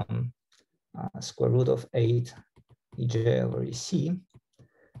 is square root of 8 EJ over EC.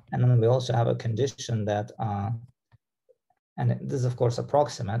 And then we also have a condition that, and this is of course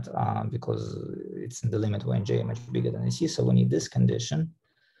approximate because it's in the limit when J much bigger than EC. So we need this condition.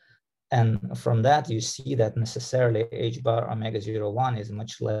 And from that, you see that necessarily h bar omega 0, 1 is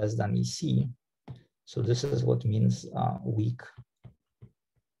much less than EC. So this is what means weak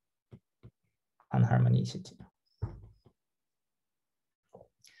unharmonicity.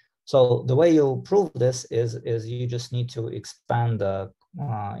 So the way you prove this is you just need to expand the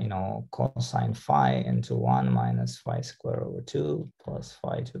cosine phi into 1 minus phi squared over 2 plus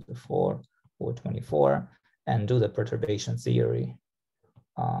phi to the 4 over 24 and do the perturbation theory.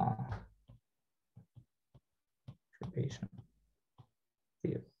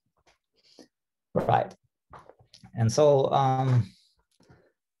 Right. And so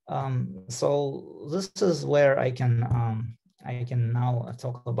so this is where I can now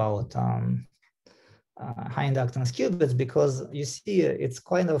talk about high inductance qubits, because you see it's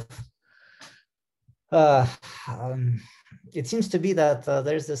kind of it seems to be that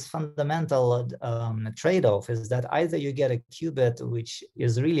there's this fundamental trade-off, is that either you get a qubit which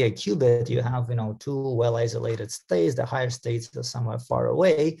is really a qubit, you have two well-isolated states, the higher states are somewhere far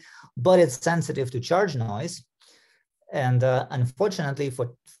away, but it's sensitive to charge noise. And unfortunately,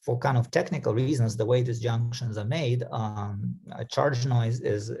 for kind of technical reasons, the way these junctions are made, charge noise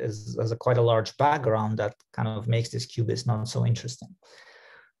is quite a large background that kind of makes this qubits not so interesting.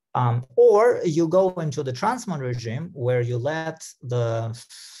 Or you go into the transmon regime where you let the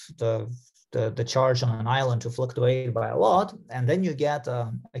charge on an island to fluctuate by a lot, and then you get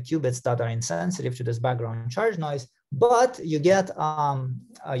qubits that are insensitive to this background charge noise, but you get a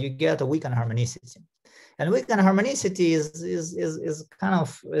weak unharmonicity. And weak unharmonicity is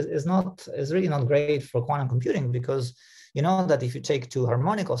really not great for quantum computing, because you know that if you take two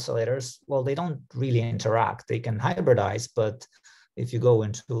harmonic oscillators, well, they don't really interact. They can hybridize, but if you go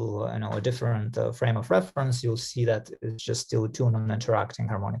into a different frame of reference, you'll see that it's just still two non-interacting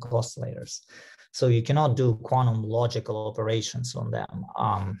harmonic oscillators. So you cannot do quantum logical operations on them.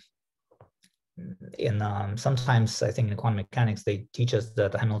 Sometimes I think in quantum mechanics they teach us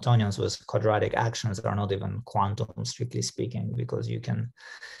that Hamiltonians with quadratic actions are not even quantum, strictly speaking, because you can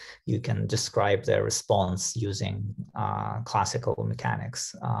describe their response using classical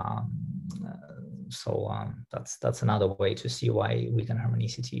mechanics. So that's another way to see why weak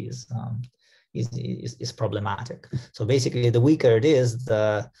unharmonicity is problematic. So basically, the weaker it is,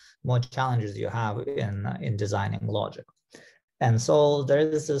 the more challenges you have in designing logic. And so there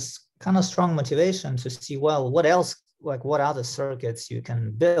is this kind of strong motivation to see, well, what else, like what other circuits you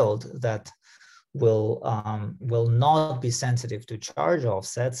can build that will not be sensitive to charge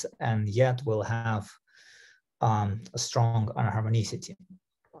offsets and yet will have a strong unharmonicity.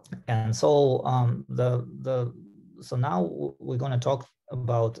 And so so now we're going to talk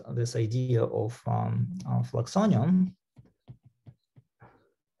about this idea of fluxonium,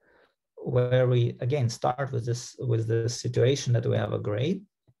 where we again start with this situation that we have a gray,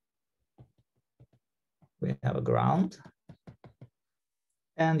 we have a ground,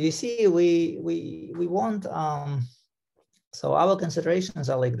 and you see we want so our considerations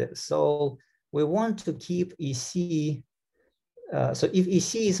are like this. So we want to keep EC. So if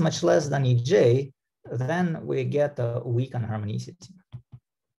EC is much less than EJ, then we get a weak unharmonicity.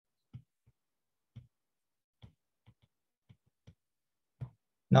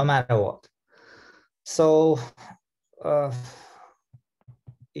 No matter what. So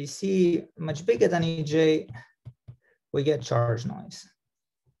EC much bigger than EJ, we get charge noise.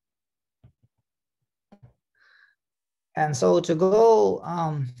 And so to go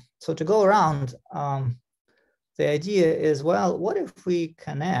around, the idea is, well, what if we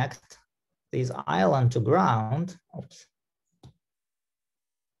connect these island to ground? Oops.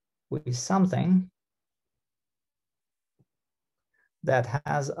 with something that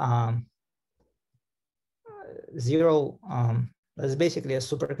has zero, that's basically a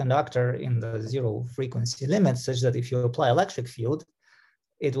superconductor in the zero frequency limit, such that if you apply electric field,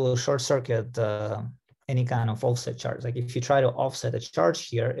 it will short circuit any kind of offset charge. Like if you try to offset a charge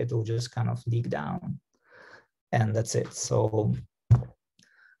here, it will just kind of leak down, and that's it. So,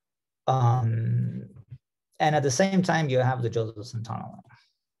 and at the same time, you have the Josephson tunneling.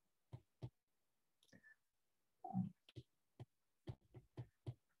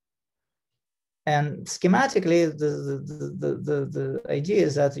 And schematically, the idea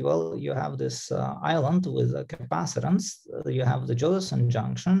is that, well, you have this island with a capacitance, you have the Josephson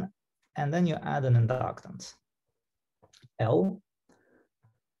junction, and then you add an inductance, L.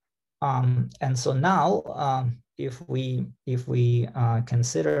 And so now, if we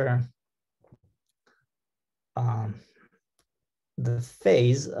consider the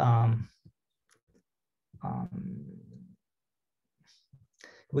phase,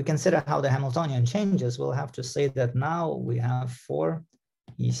 we consider how the Hamiltonian changes, we'll have to say that now we have 4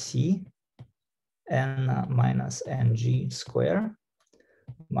 EC n minus ng square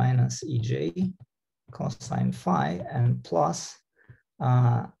minus EJ cosine phi, and plus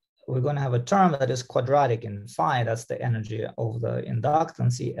we're going to have a term that is quadratic in phi. That's the energy of the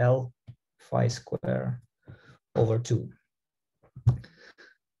inductance, L phi square over 2.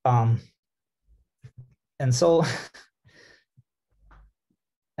 And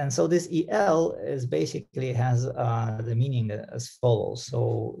so this EL is basically has the meaning as follows.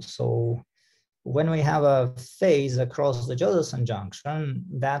 So when we have a phase across the Josephson junction,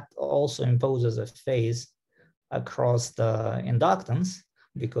 that also imposes a phase across the inductance,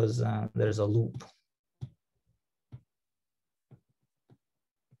 because there's a loop.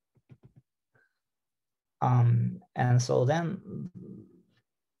 And so then,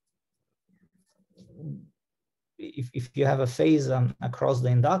 if you have a phase across the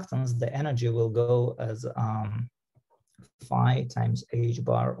inductance, the energy will go as phi times h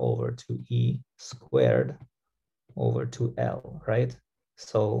bar over 2e squared over 2l, right?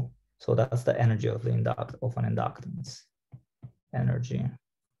 So that's the energy of the an inductance. Energy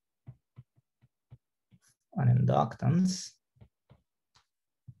an inductance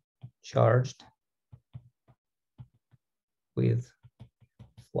charged with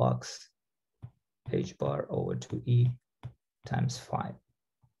flux h bar over 2e times phi.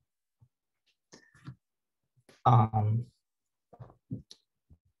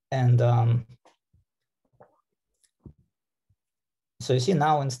 So you see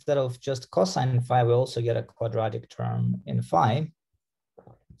now, instead of just cosine phi, we also get a quadratic term in phi.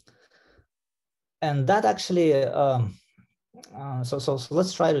 And that actually, so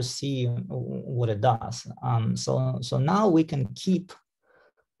let's try to see what it does. So now we can keep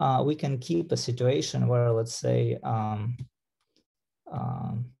a situation where, let's say,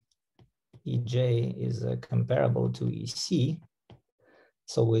 EJ is comparable to EC.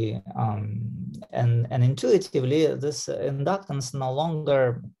 So we and intuitively, this inductance no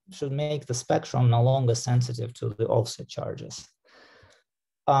longer should make the spectrum no longer sensitive to the offset charges.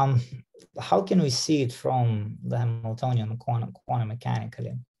 How can we see it from the Hamiltonian quantum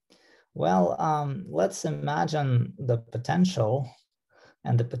mechanically? Well, let's imagine the potential,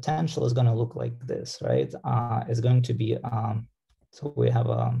 and the potential is going to look like this, right? It's going to be so we have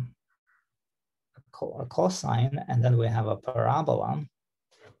a cosine, and then we have a parabola.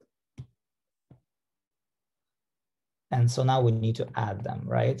 And so now we need to add them,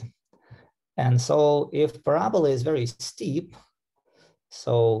 right? And so if parabola is very steep,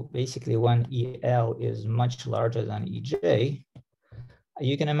 so basically when EL is much larger than EJ,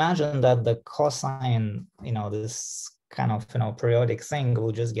 you can imagine that the cosine, this kind of, periodic thing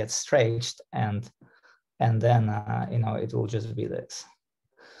will just get stretched, and then, it will just be this.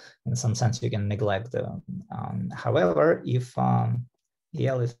 In some sense, you can neglect the, however, if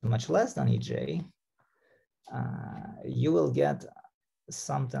EL is much less than EJ, you will get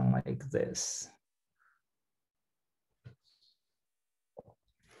something like this.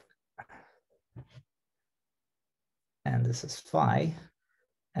 And this is phi.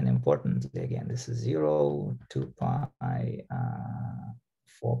 And importantly, again, this is 0, 2 pi,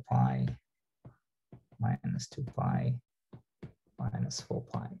 4 pi, minus 2 pi, minus 4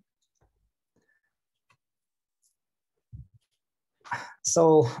 pi.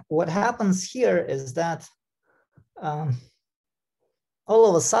 So what happens here is that all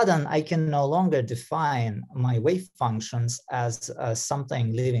of a sudden, I can no longer define my wave functions as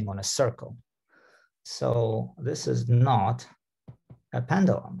something living on a circle. So this is not a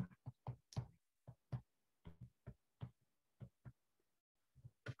pendulum.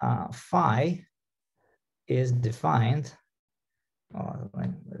 phi is defined,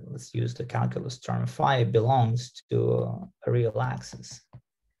 let's use the calculus term, phi belongs to a real axis.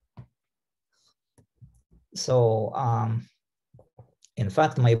 So in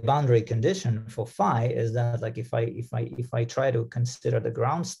fact, my boundary condition for phi is that, like, if I try to consider the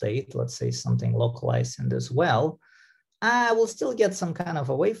ground state, let's say something localized in this well, I will still get some kind of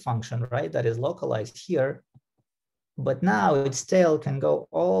a wave function, right? That is localized here, but now its tail can go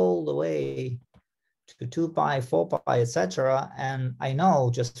all the way to 2 pi, 4 pi, etc. And I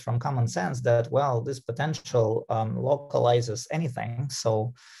know just from common sense that, well, this potential localizes anything.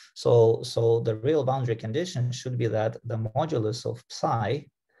 So the real boundary condition should be that the modulus of psi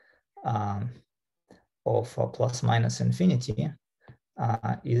of plus minus infinity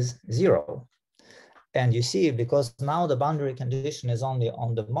is 0. And you see, because now the boundary condition is only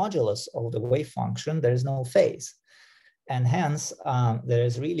on the modulus of the wave function, there is no phase. And hence, there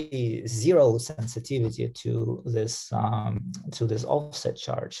is really zero sensitivity to this offset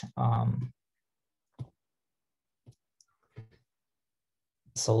charge.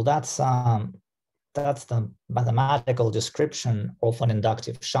 So that's the mathematical description of an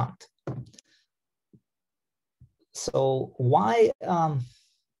inductive shunt. So why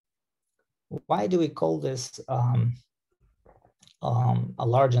do we call this a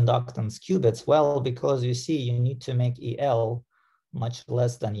large inductance qubits? Well, because you see, you need to make EL much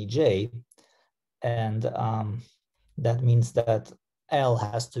less than EJ, and that means that L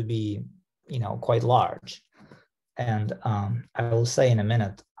has to be, quite large. And I will say in a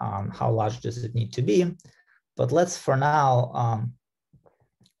minute how large does it need to be, but let's for now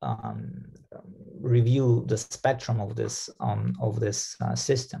review the spectrum of this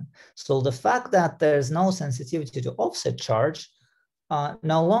system. So the fact that there's no sensitivity to offset charge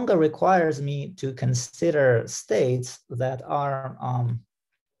no longer requires me to consider states that are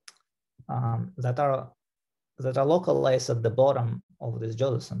localized at the bottom of this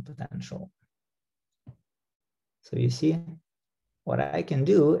Josephson potential. So you see, what I can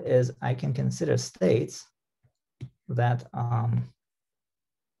do is I can consider states that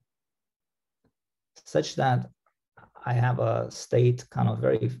such that I have a state kind of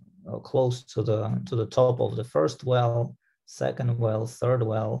very close to the top of the first well, second well, third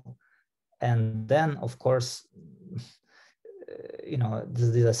well, and then of course,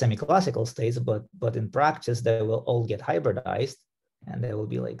 these are semi-classical states, but in practice they will all get hybridized, and they will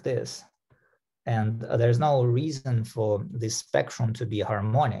be like this. And there's no reason for this spectrum to be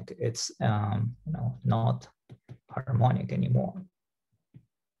harmonic. It's not harmonic anymore,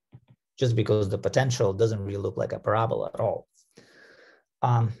 just because the potential doesn't really look like a parabola at all.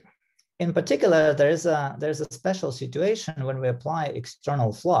 In particular, there's a special situation when we apply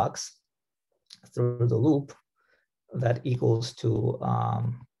external flux through the loop that equals to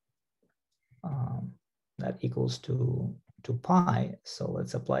pi. So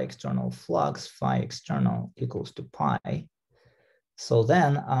let's apply external flux, phi external equals to pi. So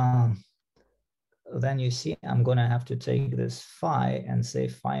then you see, I'm gonna have to take this phi and say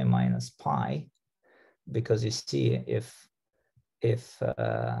phi minus pi, because you see, if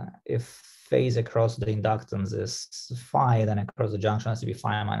phase across the inductance is phi, then across the junction has to be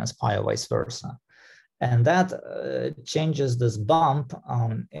phi minus pi, or vice versa. And that changes this bump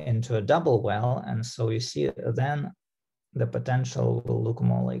into a double well. And so you see, then the potential will look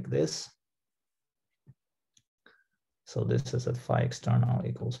more like this. So this is at phi external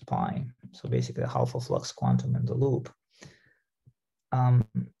equals pi. So basically a half of flux quantum in the loop.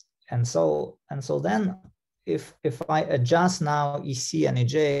 And so then if I adjust now EC and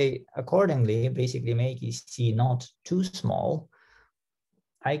EJ accordingly, basically make EC not too small,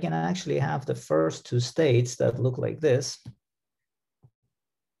 I can actually have the first two states that look like this.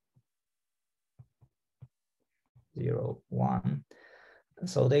 0, 1.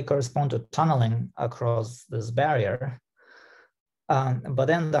 So they correspond to tunneling across this barrier. But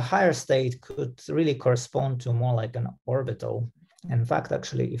then the higher state could really correspond to more like an orbital. In fact,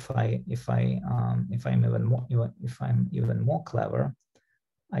 actually, if I'm even more clever,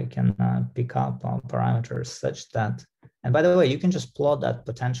 I can pick up parameters such that, and by the way, you can just plot that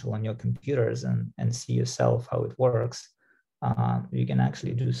potential on your computers and see yourself how it works. You can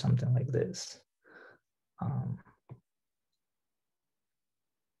actually do something like this.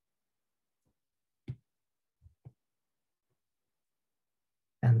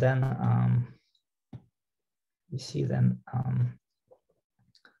 And then you see, then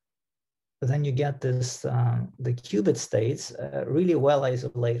you get this, the qubit states really well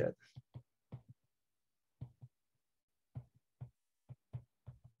isolated.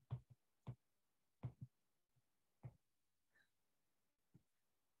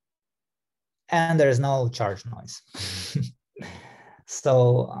 and there's no charge noise.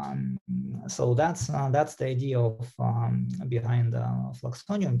 So that's the idea of behind the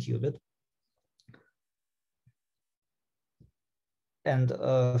fluxonium qubit. And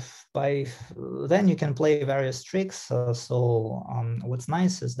by then you can play various tricks. What's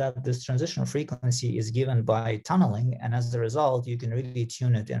nice is that this transition frequency is given by tunneling, and as a result, you can really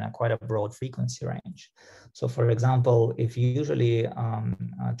tune it in quite a broad frequency range. So, for example, if usually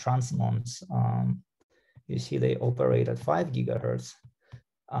transmons, you see they operate at 5 gigahertz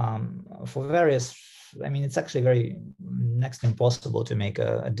for various. I mean, it's actually very next to impossible to make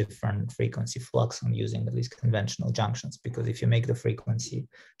a different frequency flux on using at least conventional junctions, because if you make the frequency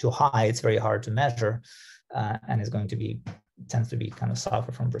too high, it's very hard to measure, and it's going to be tends to be kind of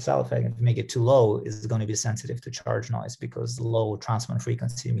suffer from Purcell effect. If you make it too low, it's going to be sensitive to charge noise, because low transmon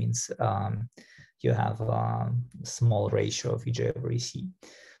frequency means you have a small ratio of EJ over EC.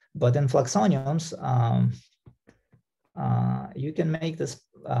 But in fluxoniums, you can make this.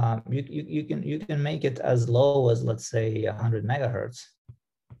 You can make it as low as, let's say, 100 megahertz,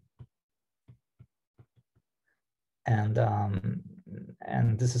 and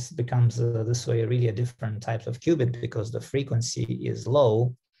this becomes this way really a different type of qubit, because the frequency is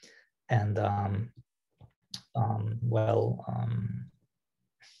low, and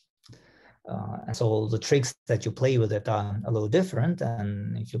and so the tricks that you play with it are a little different,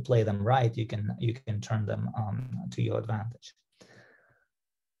 and if you play them right, you can turn them to your advantage.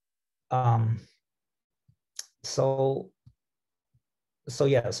 So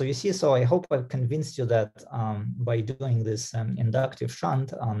you see, so I hope I've convinced you that by doing this inductive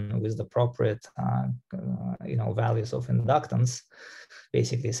shunt with the appropriate values of inductance,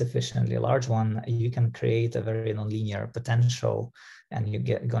 basically sufficiently large one, you can create a very nonlinear potential, and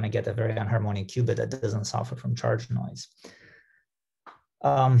you're going to get a very enharmonic qubit that doesn't suffer from charge noise.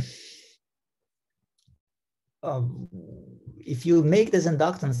 If you make this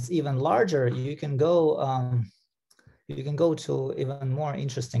inductance even larger, you can go to even more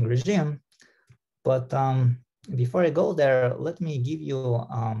interesting regime. But before I go there, let me give you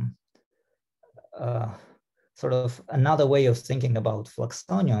sort of another way of thinking about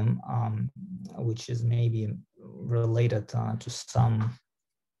fluxonium, which is maybe related to some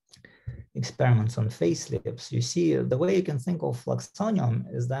experiments on phase slips. You see, the way you can think of fluxonium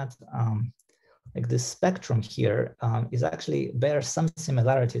is that like this spectrum here is actually bears some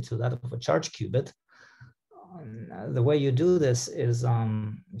similarity to that of a charge qubit. The way you do this is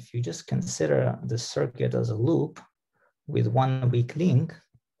if you just consider the circuit as a loop with one weak link,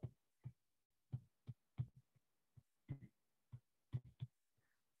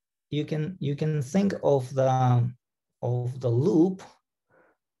 you can think of the loop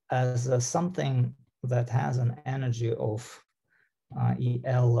as something that has an energy of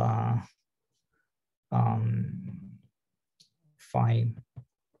EL phi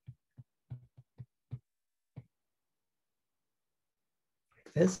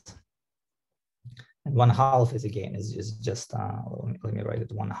like this, and 1/2 is again is just let me write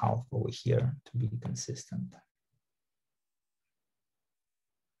it 1/2 over here to be consistent.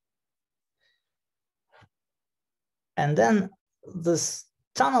 And then this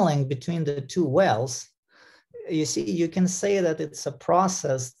tunneling between the two wells, you see, you can say that it's a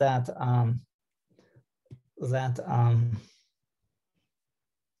process that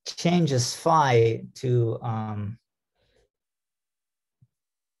changes phi to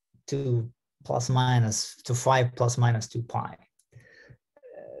plus minus to phi plus minus 2 pi.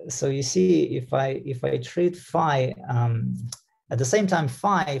 So you see, if I treat phi at the same time,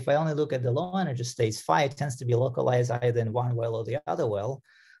 phi, if I only look at the low energy states, phi tends to be localized either in one well or the other well.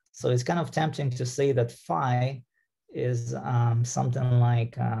 So it's kind of tempting to say that phi is something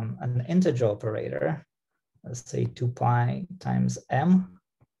like an integer operator, let's say 2 pi times m.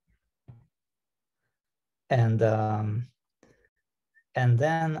 And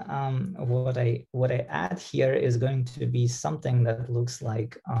then what I add here is going to be something that looks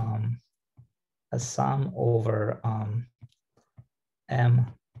like a sum over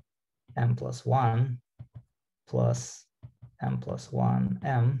m plus 1 plus m plus 1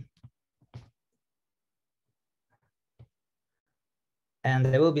 m. And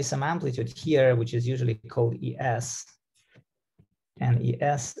there will be some amplitude here, which is usually called ES. And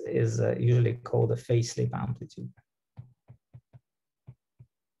ES is usually called the phase slip amplitude.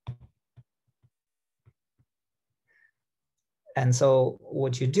 And so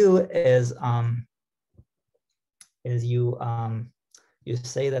what you do is you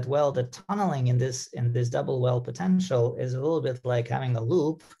say that, well, the tunneling in this double well potential is a little bit like having a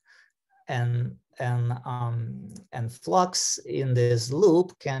loop, and flux in this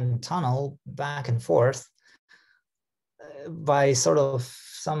loop can tunnel back and forth by sort of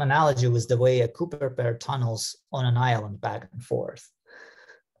some analogy with the way a Cooper pair tunnels on an island back and forth.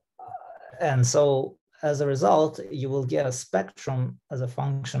 And so as a result, you will get a spectrum as a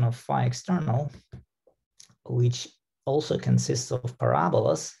function of phi external, which also consists of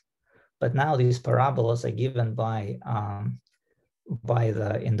parabolas. But now these parabolas are given by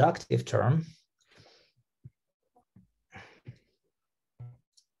the inductive term.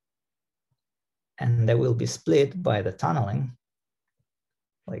 And they will be split by the tunneling,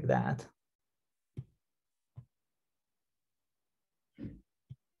 like that.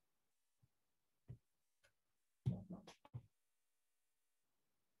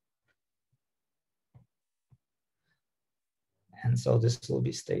 And so this will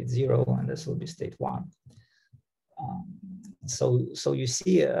be state 0, and this will be state 1. So you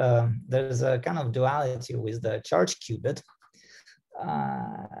see there's a kind of duality with the charge qubit,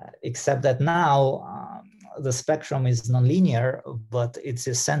 except that now the spectrum is nonlinear, but it's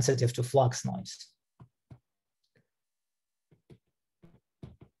sensitive to flux noise.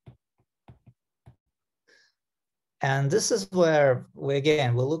 And this is where we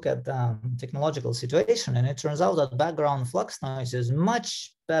look at the technological situation, and it turns out that background flux noise is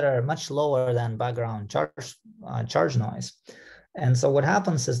much better, much lower than background charge noise. And so what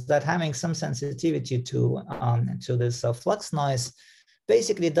happens is that having some sensitivity to this flux noise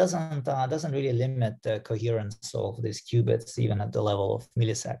basically doesn't really limit the coherence of these qubits even at the level of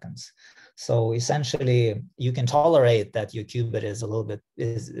milliseconds. So essentially, you can tolerate that your qubit is a little bit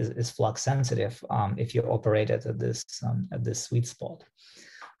is flux sensitive if you operate it at this sweet spot.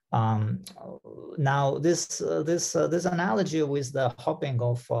 Now, this analogy with the hopping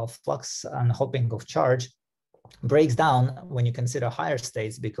of flux and hopping of charge breaks down when you consider higher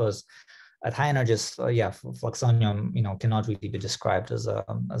states, because at high energies, fluxonium, cannot really be described as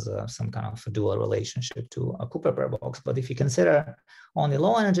some kind of a dual relationship to a Cooper pair box. But if you consider only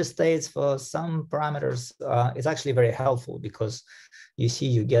low energy states for some parameters, it's actually very helpful, because you see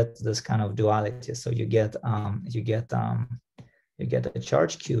you get this kind of duality. So you get a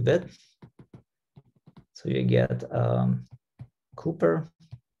charge qubit. So you get Cooper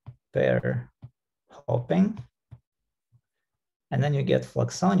pair hopping, and then you get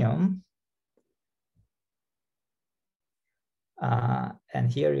fluxonium. And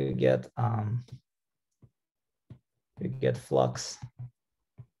here you get flux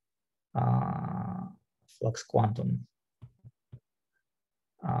quantum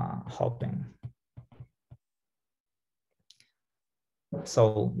hopping.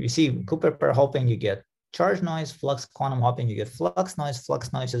 So you see Cooper pair hopping, you get charge noise; flux quantum hopping, you get flux noise.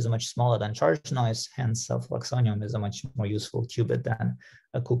 Flux noise is much smaller than charge noise, hence fluxonium is a much more useful qubit than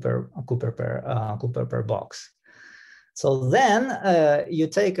a Cooper pair box. So then you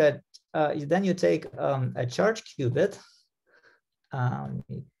take a charge qubit. Let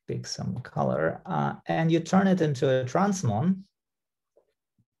me pick some color, and you turn it into a transmon.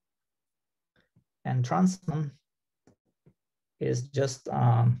 And transmon is just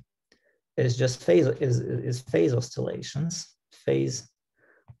phase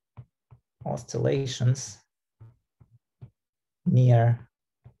oscillations near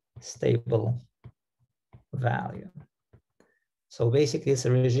stable value. So basically, it's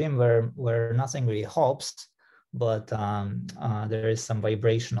a regime where nothing really hops, but there is some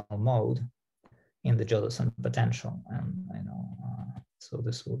vibrational mode in the Josephson potential, and so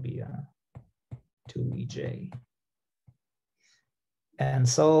this will be 2EJ. And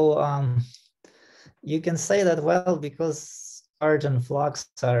so you can say that, well, because charge and flux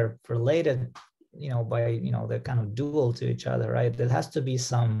are related, by they're kind of dual to each other, right? There has to be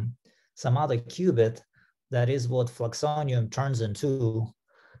some other qubit that is what fluxonium turns into,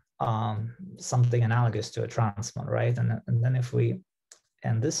 something analogous to a transmon, right? And then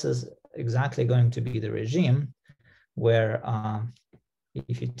and this is exactly going to be the regime where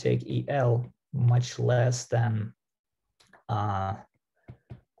if you take EL much less than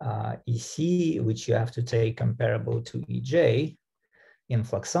EC, which you have to take comparable to EJ in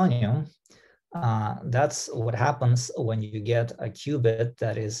fluxonium, that's what happens when you get a qubit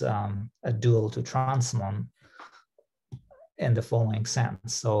that is a dual to transmon in the following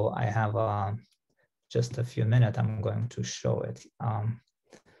sense. So I have just a few minutes, I'm going to show it.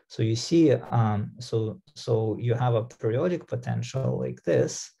 So you see, so you have a periodic potential like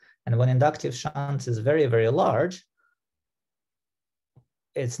this, and when inductive shunt is very, very large,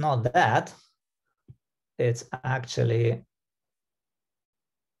 it's not that, it's actually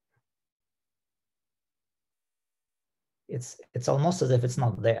it's almost as if it's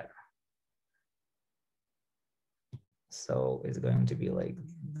not there. So it's going to be like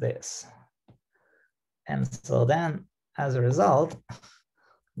this. And so then as a result,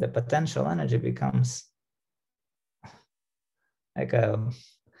 the potential energy becomes like a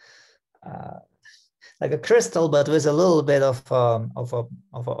crystal, but with a little bit of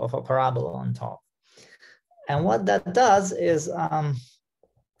a parabola on top. And what that does is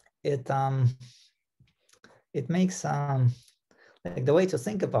it makes like the way to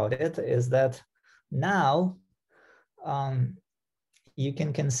think about it is that now you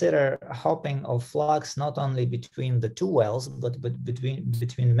can consider hopping of flux not only between the two wells, but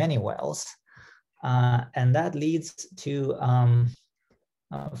between many wells, and that leads to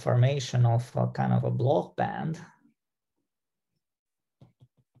formation of a kind of a Bloch band.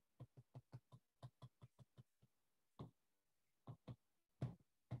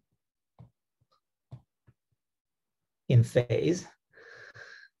 In phase.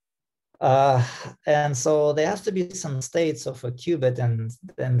 And so there has to be some states of a qubit and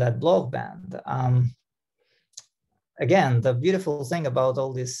that Bloch band. Again, the beautiful thing about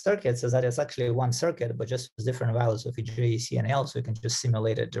all these circuits is that it's actually one circuit, but just with different values of EJ, EC, and L, so you can just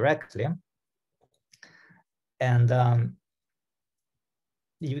simulate it directly. And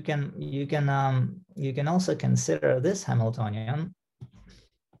you can also consider this Hamiltonian.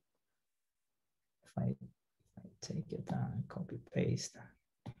 If I take it and copy paste.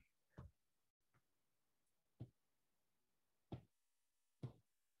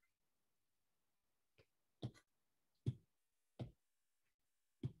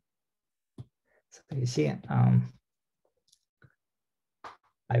 So you see,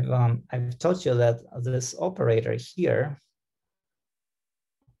 I've taught you that this operator here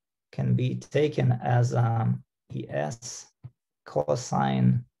can be taken as ES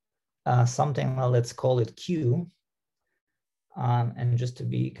cosine something, let's call it Q. And just to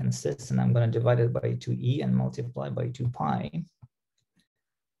be consistent, I'm going to divide it by 2e and multiply by 2 pi.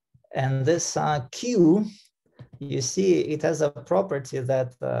 And this Q, you see, it has a property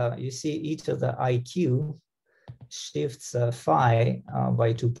that you see e to the IQ shifts phi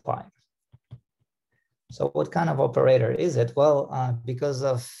by 2 pi. So what kind of operator is it? Well, because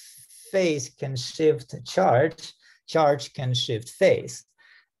of phase can shift charge, charge can shift phase.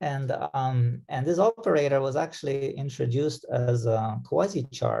 And this operator was actually introduced as a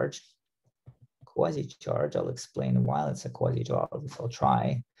quasi-charge. Quasi-charge, I'll explain why it's a quasi-charge, I'll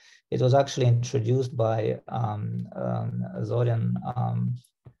try. It was actually introduced by Zorin,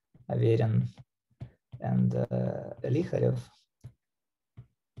 Averin, and Likharev.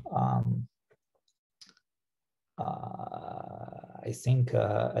 I think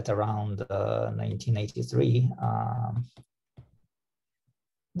at around 1983,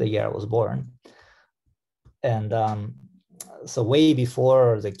 the year I was born. And so way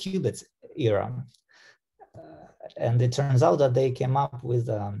before the qubits era. And it turns out that they came up with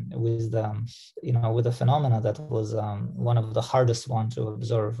a phenomena that was one of the hardest ones to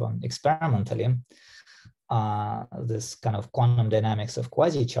observe experimentally. This kind of quantum dynamics of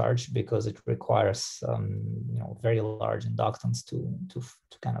quasi-charge, because it requires very large inductance to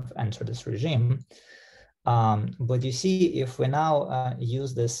kind of enter this regime. But you see, if we now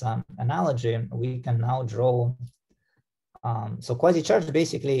use this analogy, we can now draw. So quasi-charge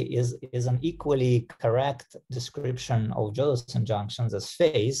basically is an equally correct description of Josephson junctions as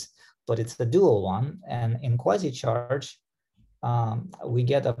phase, but it's the dual one. And in quasi-charge, we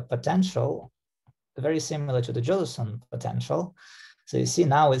get a potential very similar to the Josephson potential. So you see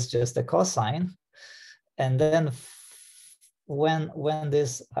now it's just a cosine. And then when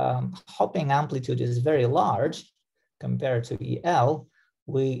this hopping amplitude is very large compared to EL,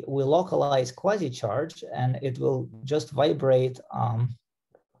 we localize quasi-charge, and it will just vibrate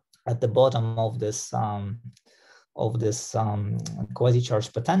at the bottom of this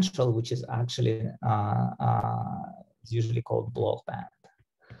quasi-charge potential, which is actually usually called Bloch band.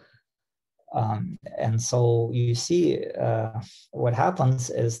 And so you see what happens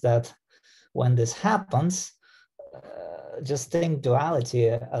is that when this happens, just think duality,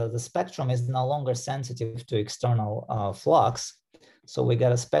 the spectrum is no longer sensitive to external flux. So we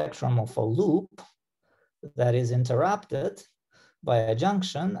get a spectrum of a loop that is interrupted by a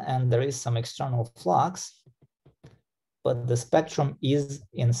junction, and there is some external flux, but the spectrum is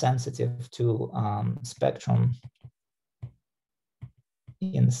insensitive to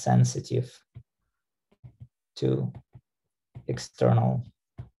external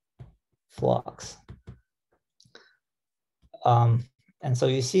flux. And so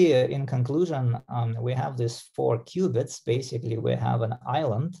you see, in conclusion, we have these 4 qubits. Basically, we have an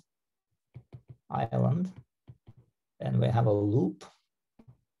island, and we have a loop,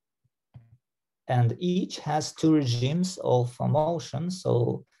 and each has two regimes of motion.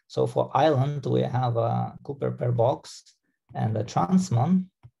 So for island, we have a Cooper pair box and a transmon.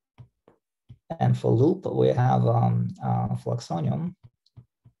 And for loop, we have fluxonium.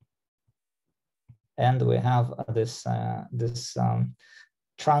 And we have this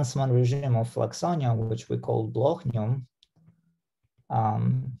transmon regime of fluxonium, which we call blochnium.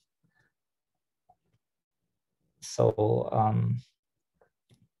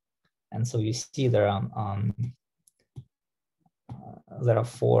 And so you see there are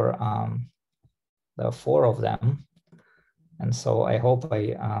four of them, and so I hope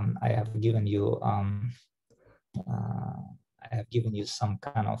I have given you some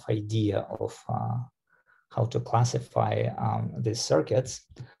kind of idea of how to classify these circuits,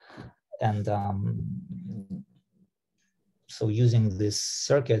 and so using these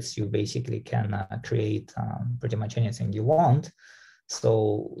circuits, you basically can create pretty much anything you want.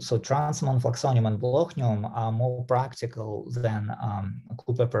 So transmon, fluxonium, and blochnium are more practical than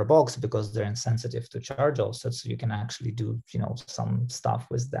Cooper pair box because they're insensitive to charge offsets. So you can actually do some stuff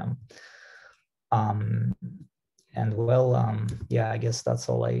with them. And well, yeah, I guess that's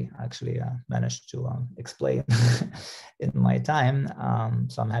all I actually managed to explain in my time.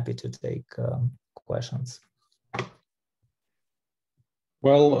 So I'm happy to take questions.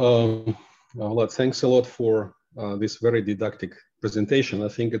 Well, Vlad, thanks a lot for this very didactic presentation. I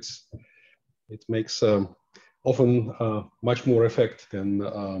think it makes often much more effect than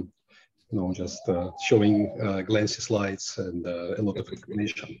just showing glancy slides and a lot of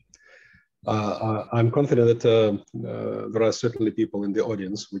information. I'm confident that there are certainly people in the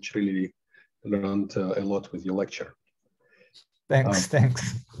audience which really learned a lot with your lecture. Thanks.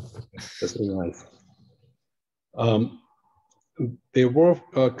 That's really nice. There were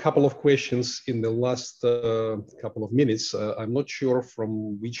a couple of questions in the last couple of minutes. I'm not sure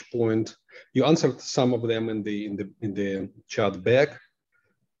from which point you answered some of them in the chat back.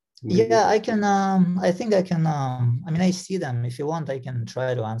 Maybe. Yeah, I can. I think I can. I mean, I see them. If you want, I can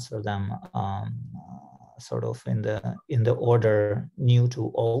try to answer them sort of in the order new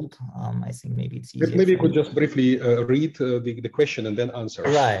to old. I think maybe it's easier. Maybe you could just briefly read the question and then answer.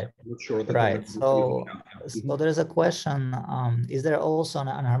 Right. I'm not sure that right. So there's a question. Is there also an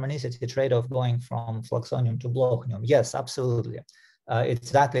harmonicity trade-off going from fluxonium to blochnium? Yes, absolutely. It's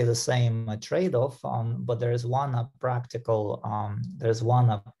exactly the same trade-off, but there is one practical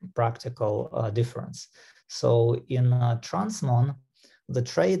difference. So in transmon, the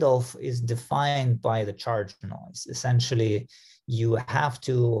trade-off is defined by the charge noise. Essentially, you have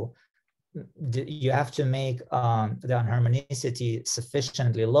to make the anharmonicity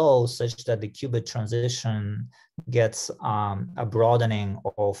sufficiently low such that the qubit transition gets a broadening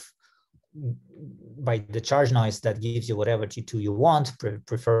of by the charge noise that gives you whatever T2 you want,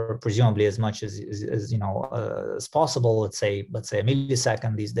 presumably as much as possible. Let's say a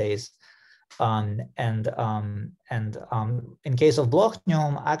millisecond these days. In case of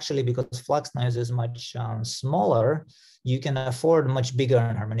blochnium, actually, because flux noise is much smaller, you can afford much bigger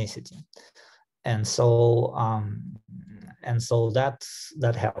anharmonicity, and so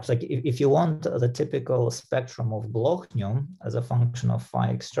that helps. Like if you want the typical spectrum of blochnium as a function of phi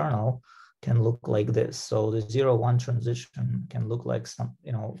external, can look like this. So the 0-1 transition can look like some,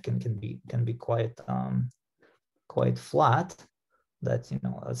 can be quite flat. That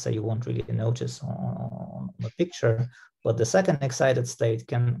let's say you won't really notice on the picture, but the second excited state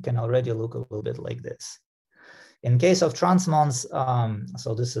can already look a little bit like this. In case of transmons,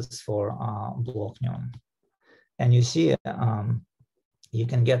 so this is for blochnium, and you see you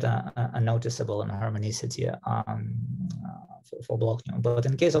can get a noticeable anharmonicity for blochnium. But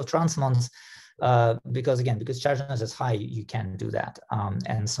in case of transmons, because charge noise is high, you can't do that,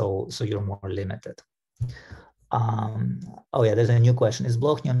 and so you're more limited. Oh yeah, there's a new question. Is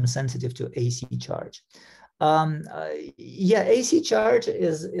blochnium sensitive to AC charge? Yeah, AC charge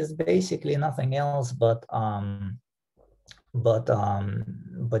is basically nothing else but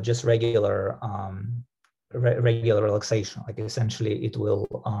just regular regular relaxation. Like essentially, it will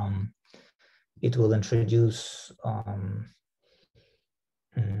introduce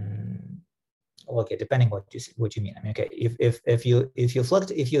okay, depending what you mean. I mean, okay, if you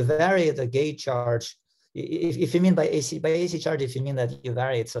vary the gate charge. If you mean by AC charge, if you mean that you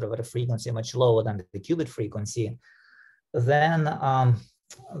vary it sort of at a frequency much lower than the qubit frequency, then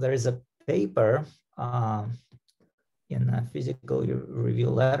there is a paper in Physical Review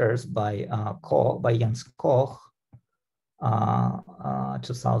Letters by Jens Koch,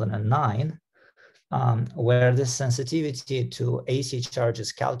 2009, where this sensitivity to AC charge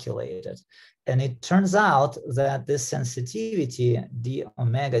is calculated. And it turns out that this sensitivity, d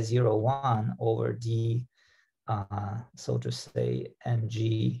omega 01 over d, so to say, ng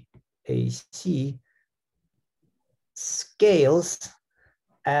AC, scales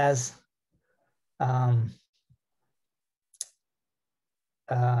as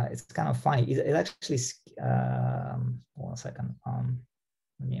it's kind of funny. It actually, 1 second.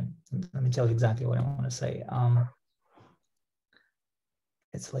 Let me tell you exactly what I want to say.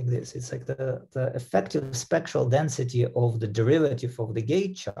 It's like this. It's like the effective spectral density of the derivative of the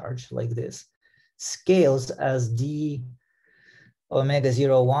gate charge, like this, scales as d omega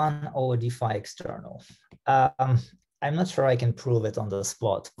 01 over d phi external. I'm not sure I can prove it on the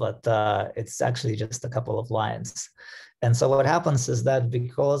spot, but it's actually just a couple of lines. And so what happens is that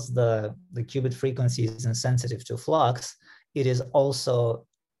because the qubit frequency is insensitive to flux, it is also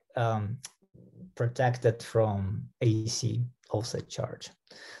protected from AC offset charge.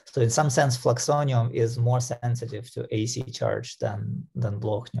 So in some sense, fluxonium is more sensitive to AC charge than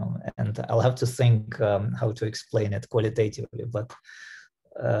blochnium. And I'll have to think how to explain it qualitatively, but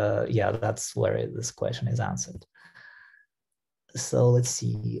yeah, that's where this question is answered. So let's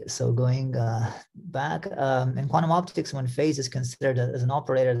see. So going back, in quantum optics, when phase is considered as an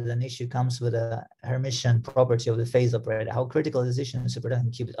operator, then issue comes with a Hermitian property of the phase operator. How critical is this issue in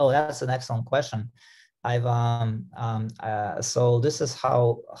superconducting qubits? Oh, that's an excellent question. So this is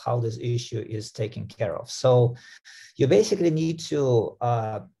how this issue is taken care of. So you basically need to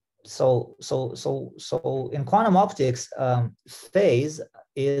so in quantum optics, phase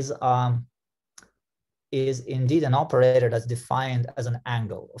is indeed an operator that's defined as an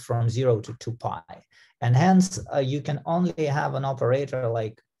angle from 0 to 2 pi. And hence you can only have an operator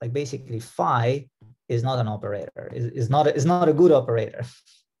like basically phi is not an operator, is not a good operator.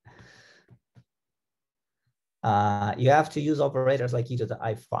 You have to use operators like e to the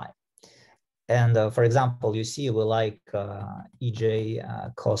I phi. And for example, you see we like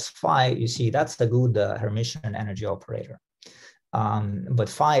EJ cos phi, you see that's a good Hermitian energy operator, but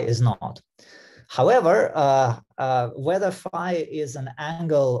phi is not. However, whether phi is an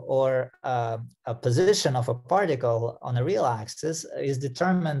angle or a position of a particle on a real axis is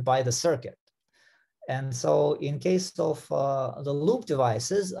determined by the circuit. And so in case of the loop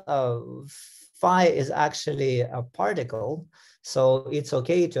devices, phi is actually a particle. So it's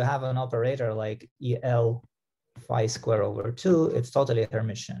okay to have an operator like EL phi square over 2. It's totally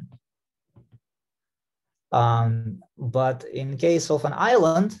Hermitian. But in case of an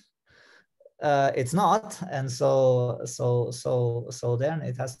island, it's not, and so then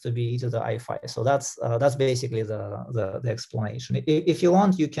it has to be e to the I phi. So that's basically the explanation. If you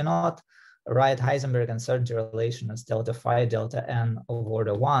want, you cannot write Heisenberg uncertainty relation as delta phi delta n over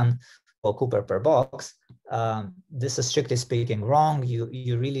order 1 or Cooper per box. This is strictly speaking wrong.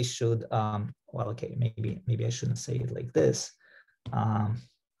 You really should well, okay, maybe I shouldn't say it like this,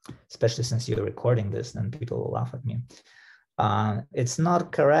 especially since you're recording this, then people will laugh at me. It's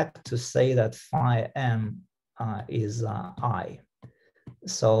not correct to say that phi m is I.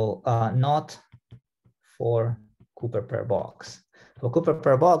 So not for Cooper per box. For Cooper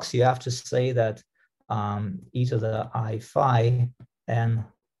per box, you have to say that e to the I phi n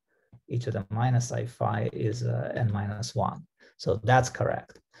e to the minus I phi is n minus 1. So that's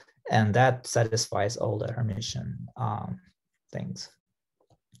correct. And that satisfies all the Hermitian things.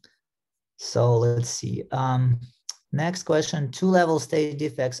 So let's see. Next question, two-level state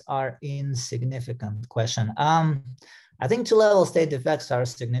defects are insignificant question. I think two-level state defects are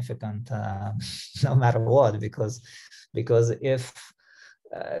significant no matter what, because if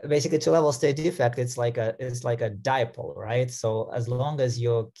basically two-level state defect, it's like a dipole, right? So as long as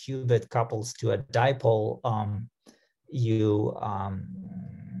your qubit couples to a dipole, you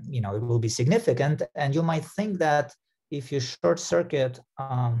know, it will be significant. And you might think that if you short circuit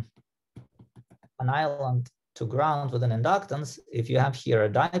an island to ground with an inductance, if you have here a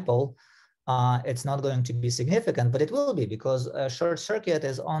dipole, it's not going to be significant, but it will be, because a short circuit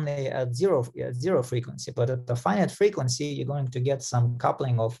is only at zero frequency, but at the finite frequency, you're going to get some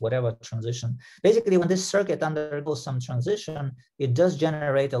coupling of whatever transition. Basically, when this circuit undergoes some transition, it does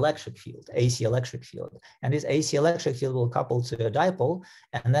generate electric field, AC electric field. And this AC electric field will couple to a dipole,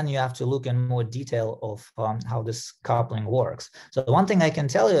 and then you have to look in more detail of how this coupling works. So the one thing I can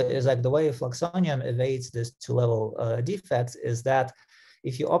tell you is like the way fluxonium evades this two-level defects is that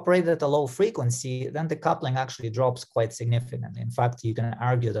if you operate at a low frequency, then the coupling actually drops quite significantly. In fact, you can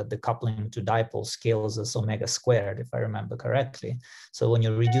argue that the coupling to dipole scales as omega squared, if I remember correctly. So when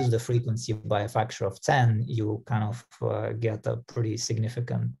you reduce the frequency by a factor of 10, you kind of get a pretty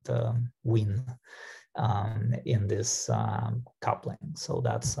significant win in this coupling. So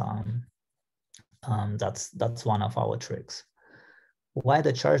that's one of our tricks. Why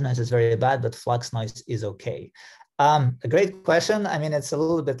the charge noise is very bad, but flux noise is okay? A great question. I mean, it's a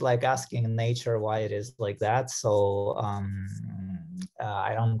little bit like asking nature why it is like that. So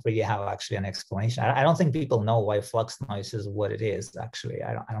I don't really have actually an explanation. I don't think people know why flux noise is what it is. Actually,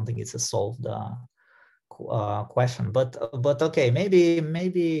 I don't think it's a solved question. But okay,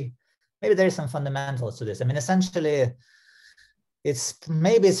 maybe there's some fundamentals to this. I mean, essentially,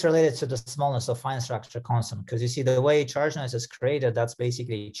 maybe it's related to the smallness of fine structure constant, because you see the way charge noise is created, that's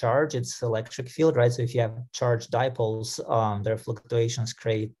basically charge, it's electric field, right? So if you have charged dipoles, their fluctuations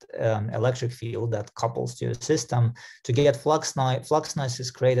create electric field that couples to your system. To get flux noise is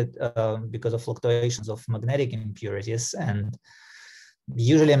created because of fluctuations of magnetic impurities, and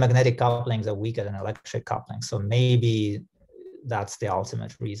usually magnetic couplings are weaker than electric couplings. So maybe that's the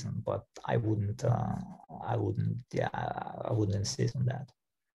ultimate reason, but I wouldn't insist on that.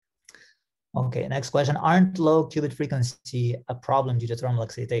 Okay, next question. Aren't low qubit frequency a problem due to thermal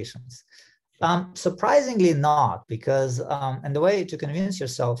excitations? Surprisingly not, because, and the way to convince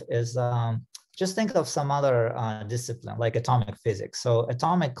yourself is just think of some other discipline like atomic physics. So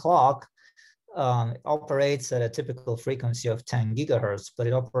atomic clock operates at a typical frequency of 10 gigahertz, but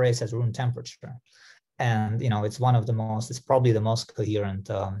it operates at room temperature. And it's it's probably the most coherent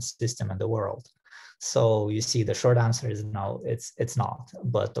system in the world. So you see, the short answer is no, it's not.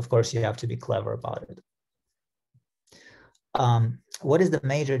 But of course, you have to be clever about it. What is the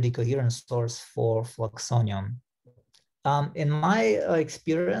major decoherence source for fluxonium? In my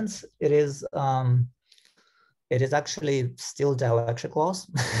experience, it is actually still dielectric loss.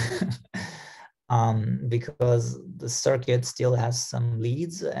 Because the circuit still has some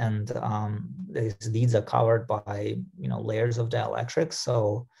leads, and these leads are covered by layers of dielectrics.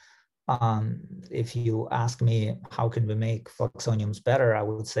 So if you ask me how can we make fluxoniums better, I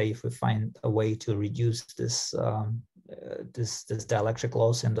would say if we find a way to reduce this this dielectric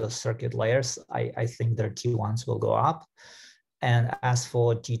loss in the circuit layers, I think their T1s will go up. And as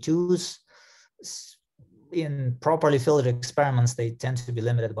for T2s, in properly filtered experiments, they tend to be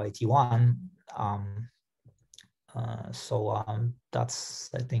limited by T1. That's,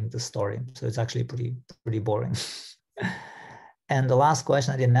 I think, the story. So it's actually pretty boring. And the last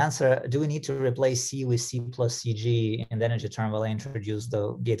question I didn't answer: do we need to replace C with C plus CG in the energy term while I introduce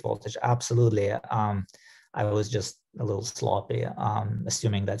the gate voltage? Absolutely. I was just a little sloppy,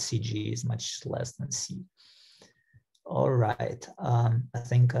 assuming that CG is much less than C. All right. I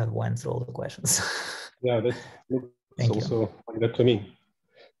think I went through all the questions. Yeah, that's also like that to me.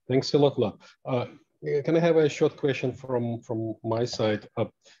 Thanks a lot, Vlad. Can I have a short question from my side?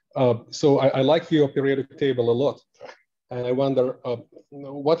 So I like your periodic table a lot. And I wonder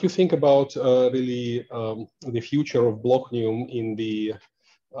what you think about really the future of blocknium in the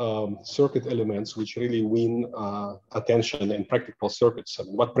circuit elements, which really win attention in practical circuits.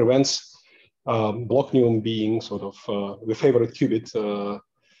 And what prevents blocknium being sort of the favorite qubit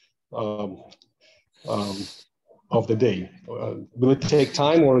of the day? Will it take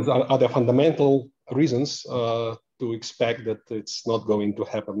time, or are there fundamental reasons to expect that it's not going to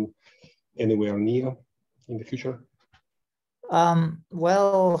happen anywhere near in the future?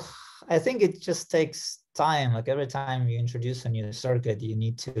 Well, I think it just takes time. Like every time you introduce a new circuit, you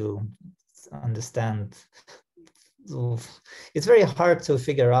need to understand. It's very hard to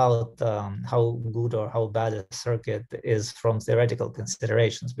figure out how good or how bad a circuit is from theoretical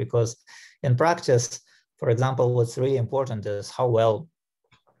considerations, because in practice, for example, what's really important is how well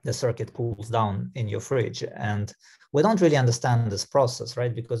the circuit cools down in your fridge. And we don't really understand this process,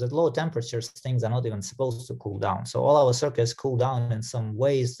 right? Because at low temperatures, things are not even supposed to cool down. So all our circuits cool down in some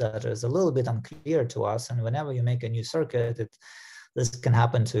ways that is a little bit unclear to us. And whenever you make a new circuit, this can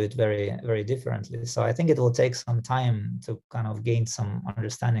happen to it very, very differently. So I think it will take some time to kind of gain some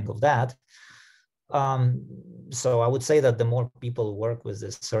understanding of that. So I would say that the more people work with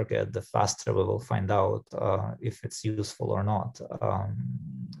this circuit, the faster we will find out if it's useful or not.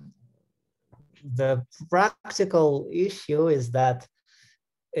 The practical issue is that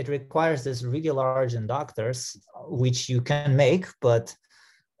it requires these really large inductors, which you can make, but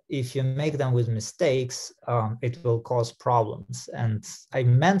if you make them with mistakes, it will cause problems. And I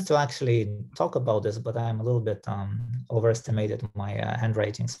meant to actually talk about this, but I'm a little bit overestimated my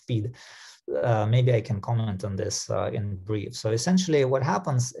handwriting speed. Maybe I can comment on this in brief. So essentially what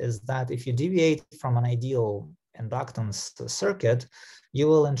happens is that if you deviate from an ideal inductance circuit, you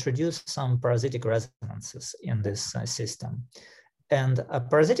will introduce some parasitic resonances in this system. And a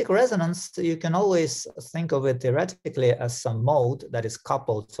parasitic resonance, you can always think of it theoretically as some mode that is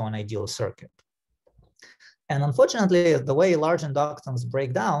coupled to an ideal circuit. And unfortunately, the way large inductance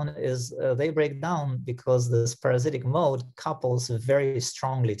break down is they break down because this parasitic mode couples very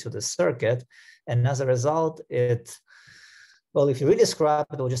strongly to the circuit. And as a result, well, if you really scrap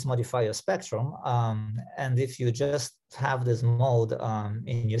it, will just modify your spectrum. And if you just have this mode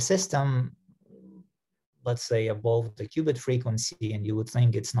in your system, let's say above the qubit frequency, and you would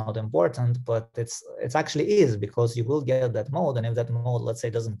think it's not important, but it actually is, because you will get that mode. And if that mode, let's say,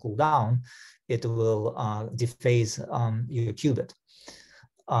 doesn't cool down, it will dephase your qubit.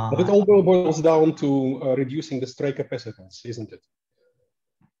 But it all boils down to reducing the stray capacitance, isn't it?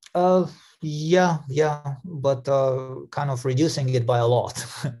 Yeah, but kind of reducing it by a lot.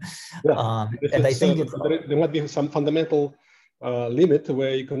 Yeah, and I think there might be some fundamental limit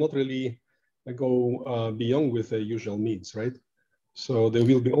where you cannot really go beyond with the usual means, right? So there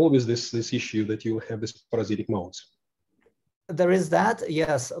will be always this issue that you have this parasitic modes. There is that,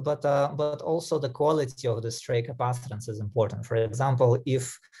 yes, but also the quality of the stray capacitance is important. For example,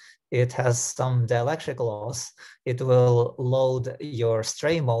 if it has some dielectric loss, it will load your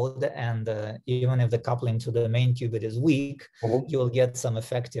stray mode, and even if the coupling to the main qubit is weak, you'll get some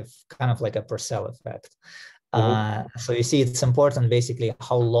effective, kind of like a Purcell effect. So you see, it's important basically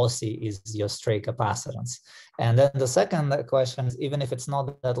how lossy is your stray capacitance. And then the second question is, even if it's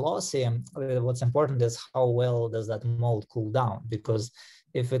not that lossy, what's important is how well does that mode cool down? Because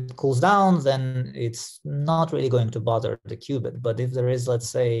if it cools down, then it's not really going to bother the qubit. But if there is, let's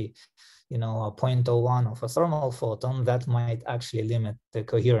say, a 0.01 of a thermal photon, that might actually limit the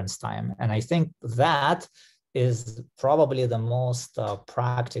coherence time. And I think that is probably the most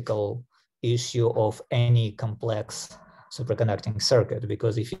practical issue of any complex superconducting circuit,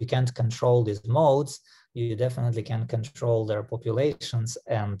 because if you can't control these modes, you definitely can control their populations,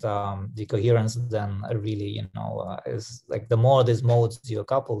 and the coherence then really, is like, the more these modes you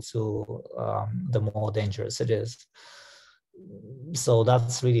couple to, the more dangerous it is. So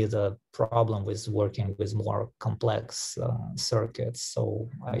that's really the problem with working with more complex circuits. So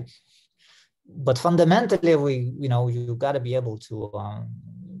but fundamentally, you got to be able to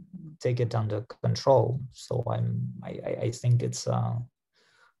take it under control. So I think it's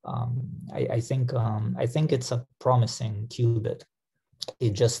I think it's a promising qubit.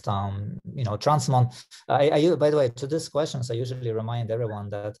 It just transmon. By the way, to these questions, I usually remind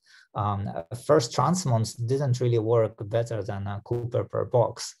everyone that first transmons didn't really work better than Cooper per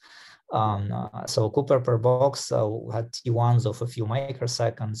box. So Cooper per box had T1s of a few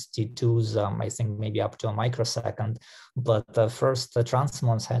microseconds, T2s, I think maybe up to a microsecond, but the first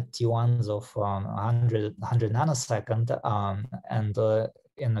transmons had T1s of 100 nanosecond, and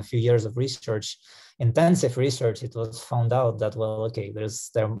in a few years of research, intensive research, it was found out that, well, okay,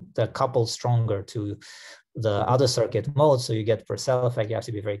 they're coupled stronger to the other circuit mode, so you get Purcell effect. You have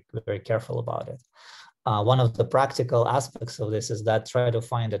to be very, very careful about it. One of the practical aspects of this is that try to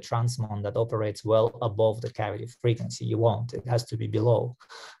find a transmon that operates well above the cavity frequency. You won't, it has to be below.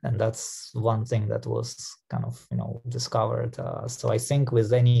 And that's one thing that was kind of, discovered. So I think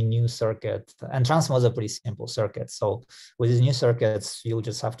with any new circuit, and transmon is a pretty simple circuit. So with these new circuits, you'll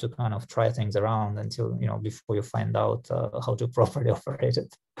just have to kind of try things around until, before you find out how to properly operate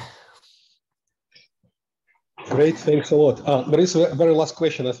it. Great, thanks a lot. There is a very last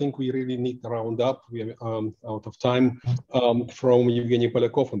question. I think we really need to round up. We are out of time. From Evgeny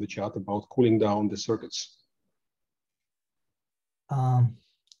Polyakov in the chat about cooling down the circuits. I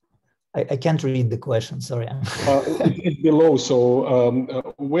can't read the question, sorry. It's below,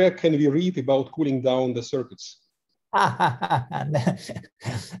 so where can we read about cooling down the circuits? The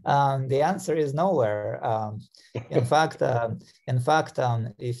answer is nowhere. In fact,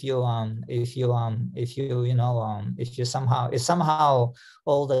 if somehow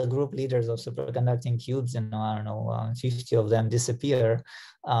all the group leaders of superconducting cubes, I don't know, 50 of them disappear,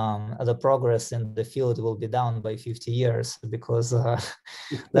 the progress in the field will be down by 50 years, because there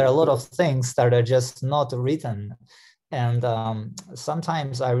are a lot of things that are just not written. And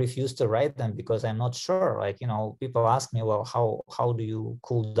sometimes I refuse to write them because I'm not sure. Like, people ask me, well, how do you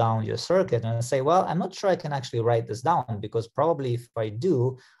cool down your circuit? And I say, well, I'm not sure I can actually write this down, because probably if I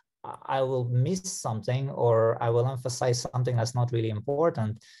do, I will miss something, or I will emphasize something that's not really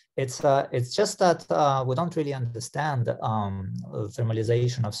important. It's just that we don't really understand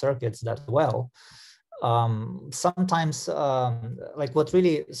thermalization of circuits that well. Sometimes like what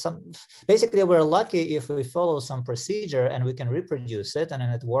really basically we're lucky if we follow some procedure and we can reproduce it and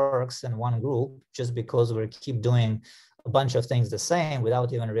then it works in one group, just because we keep doing a bunch of things the same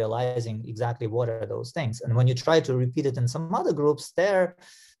without even realizing exactly what are those things. And when you try to repeat it in some other groups, there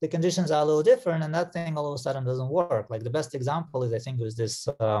the conditions are a little different, and that thing all of a sudden doesn't work. Like the best example is, I think, was this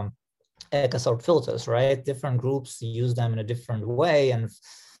Eka-sort filters, right? Different groups use them in a different way, and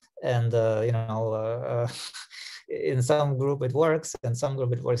you know, in some group it works, in some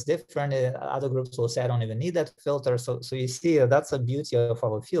group it works different. Other groups will say I don't even need that filter. So you see, that's the beauty of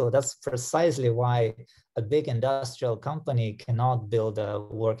our field. That's precisely why a big industrial company cannot build a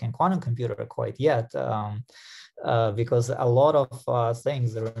working quantum computer quite yet, because a lot of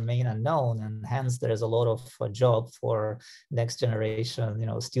things remain unknown, and hence there is a lot of job for next generation, you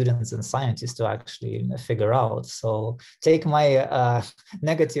know, students and scientists to actually figure out. So take my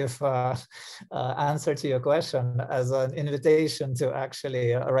negative answer to your question as an invitation to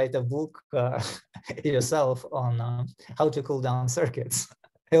actually write a book yourself on how to cool down circuits.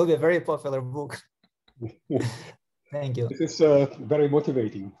 It will be a very popular book. Thank you. This is very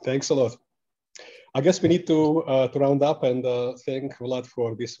motivating. Thanks a lot. I guess we need to round up, and thank Vlad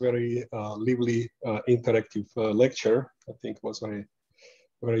for this very lively, interactive lecture. I think it was very,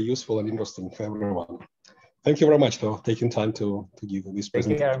 very useful and interesting for everyone. Thank you very much for taking time to give this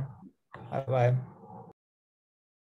presentation. Take care. Bye-bye.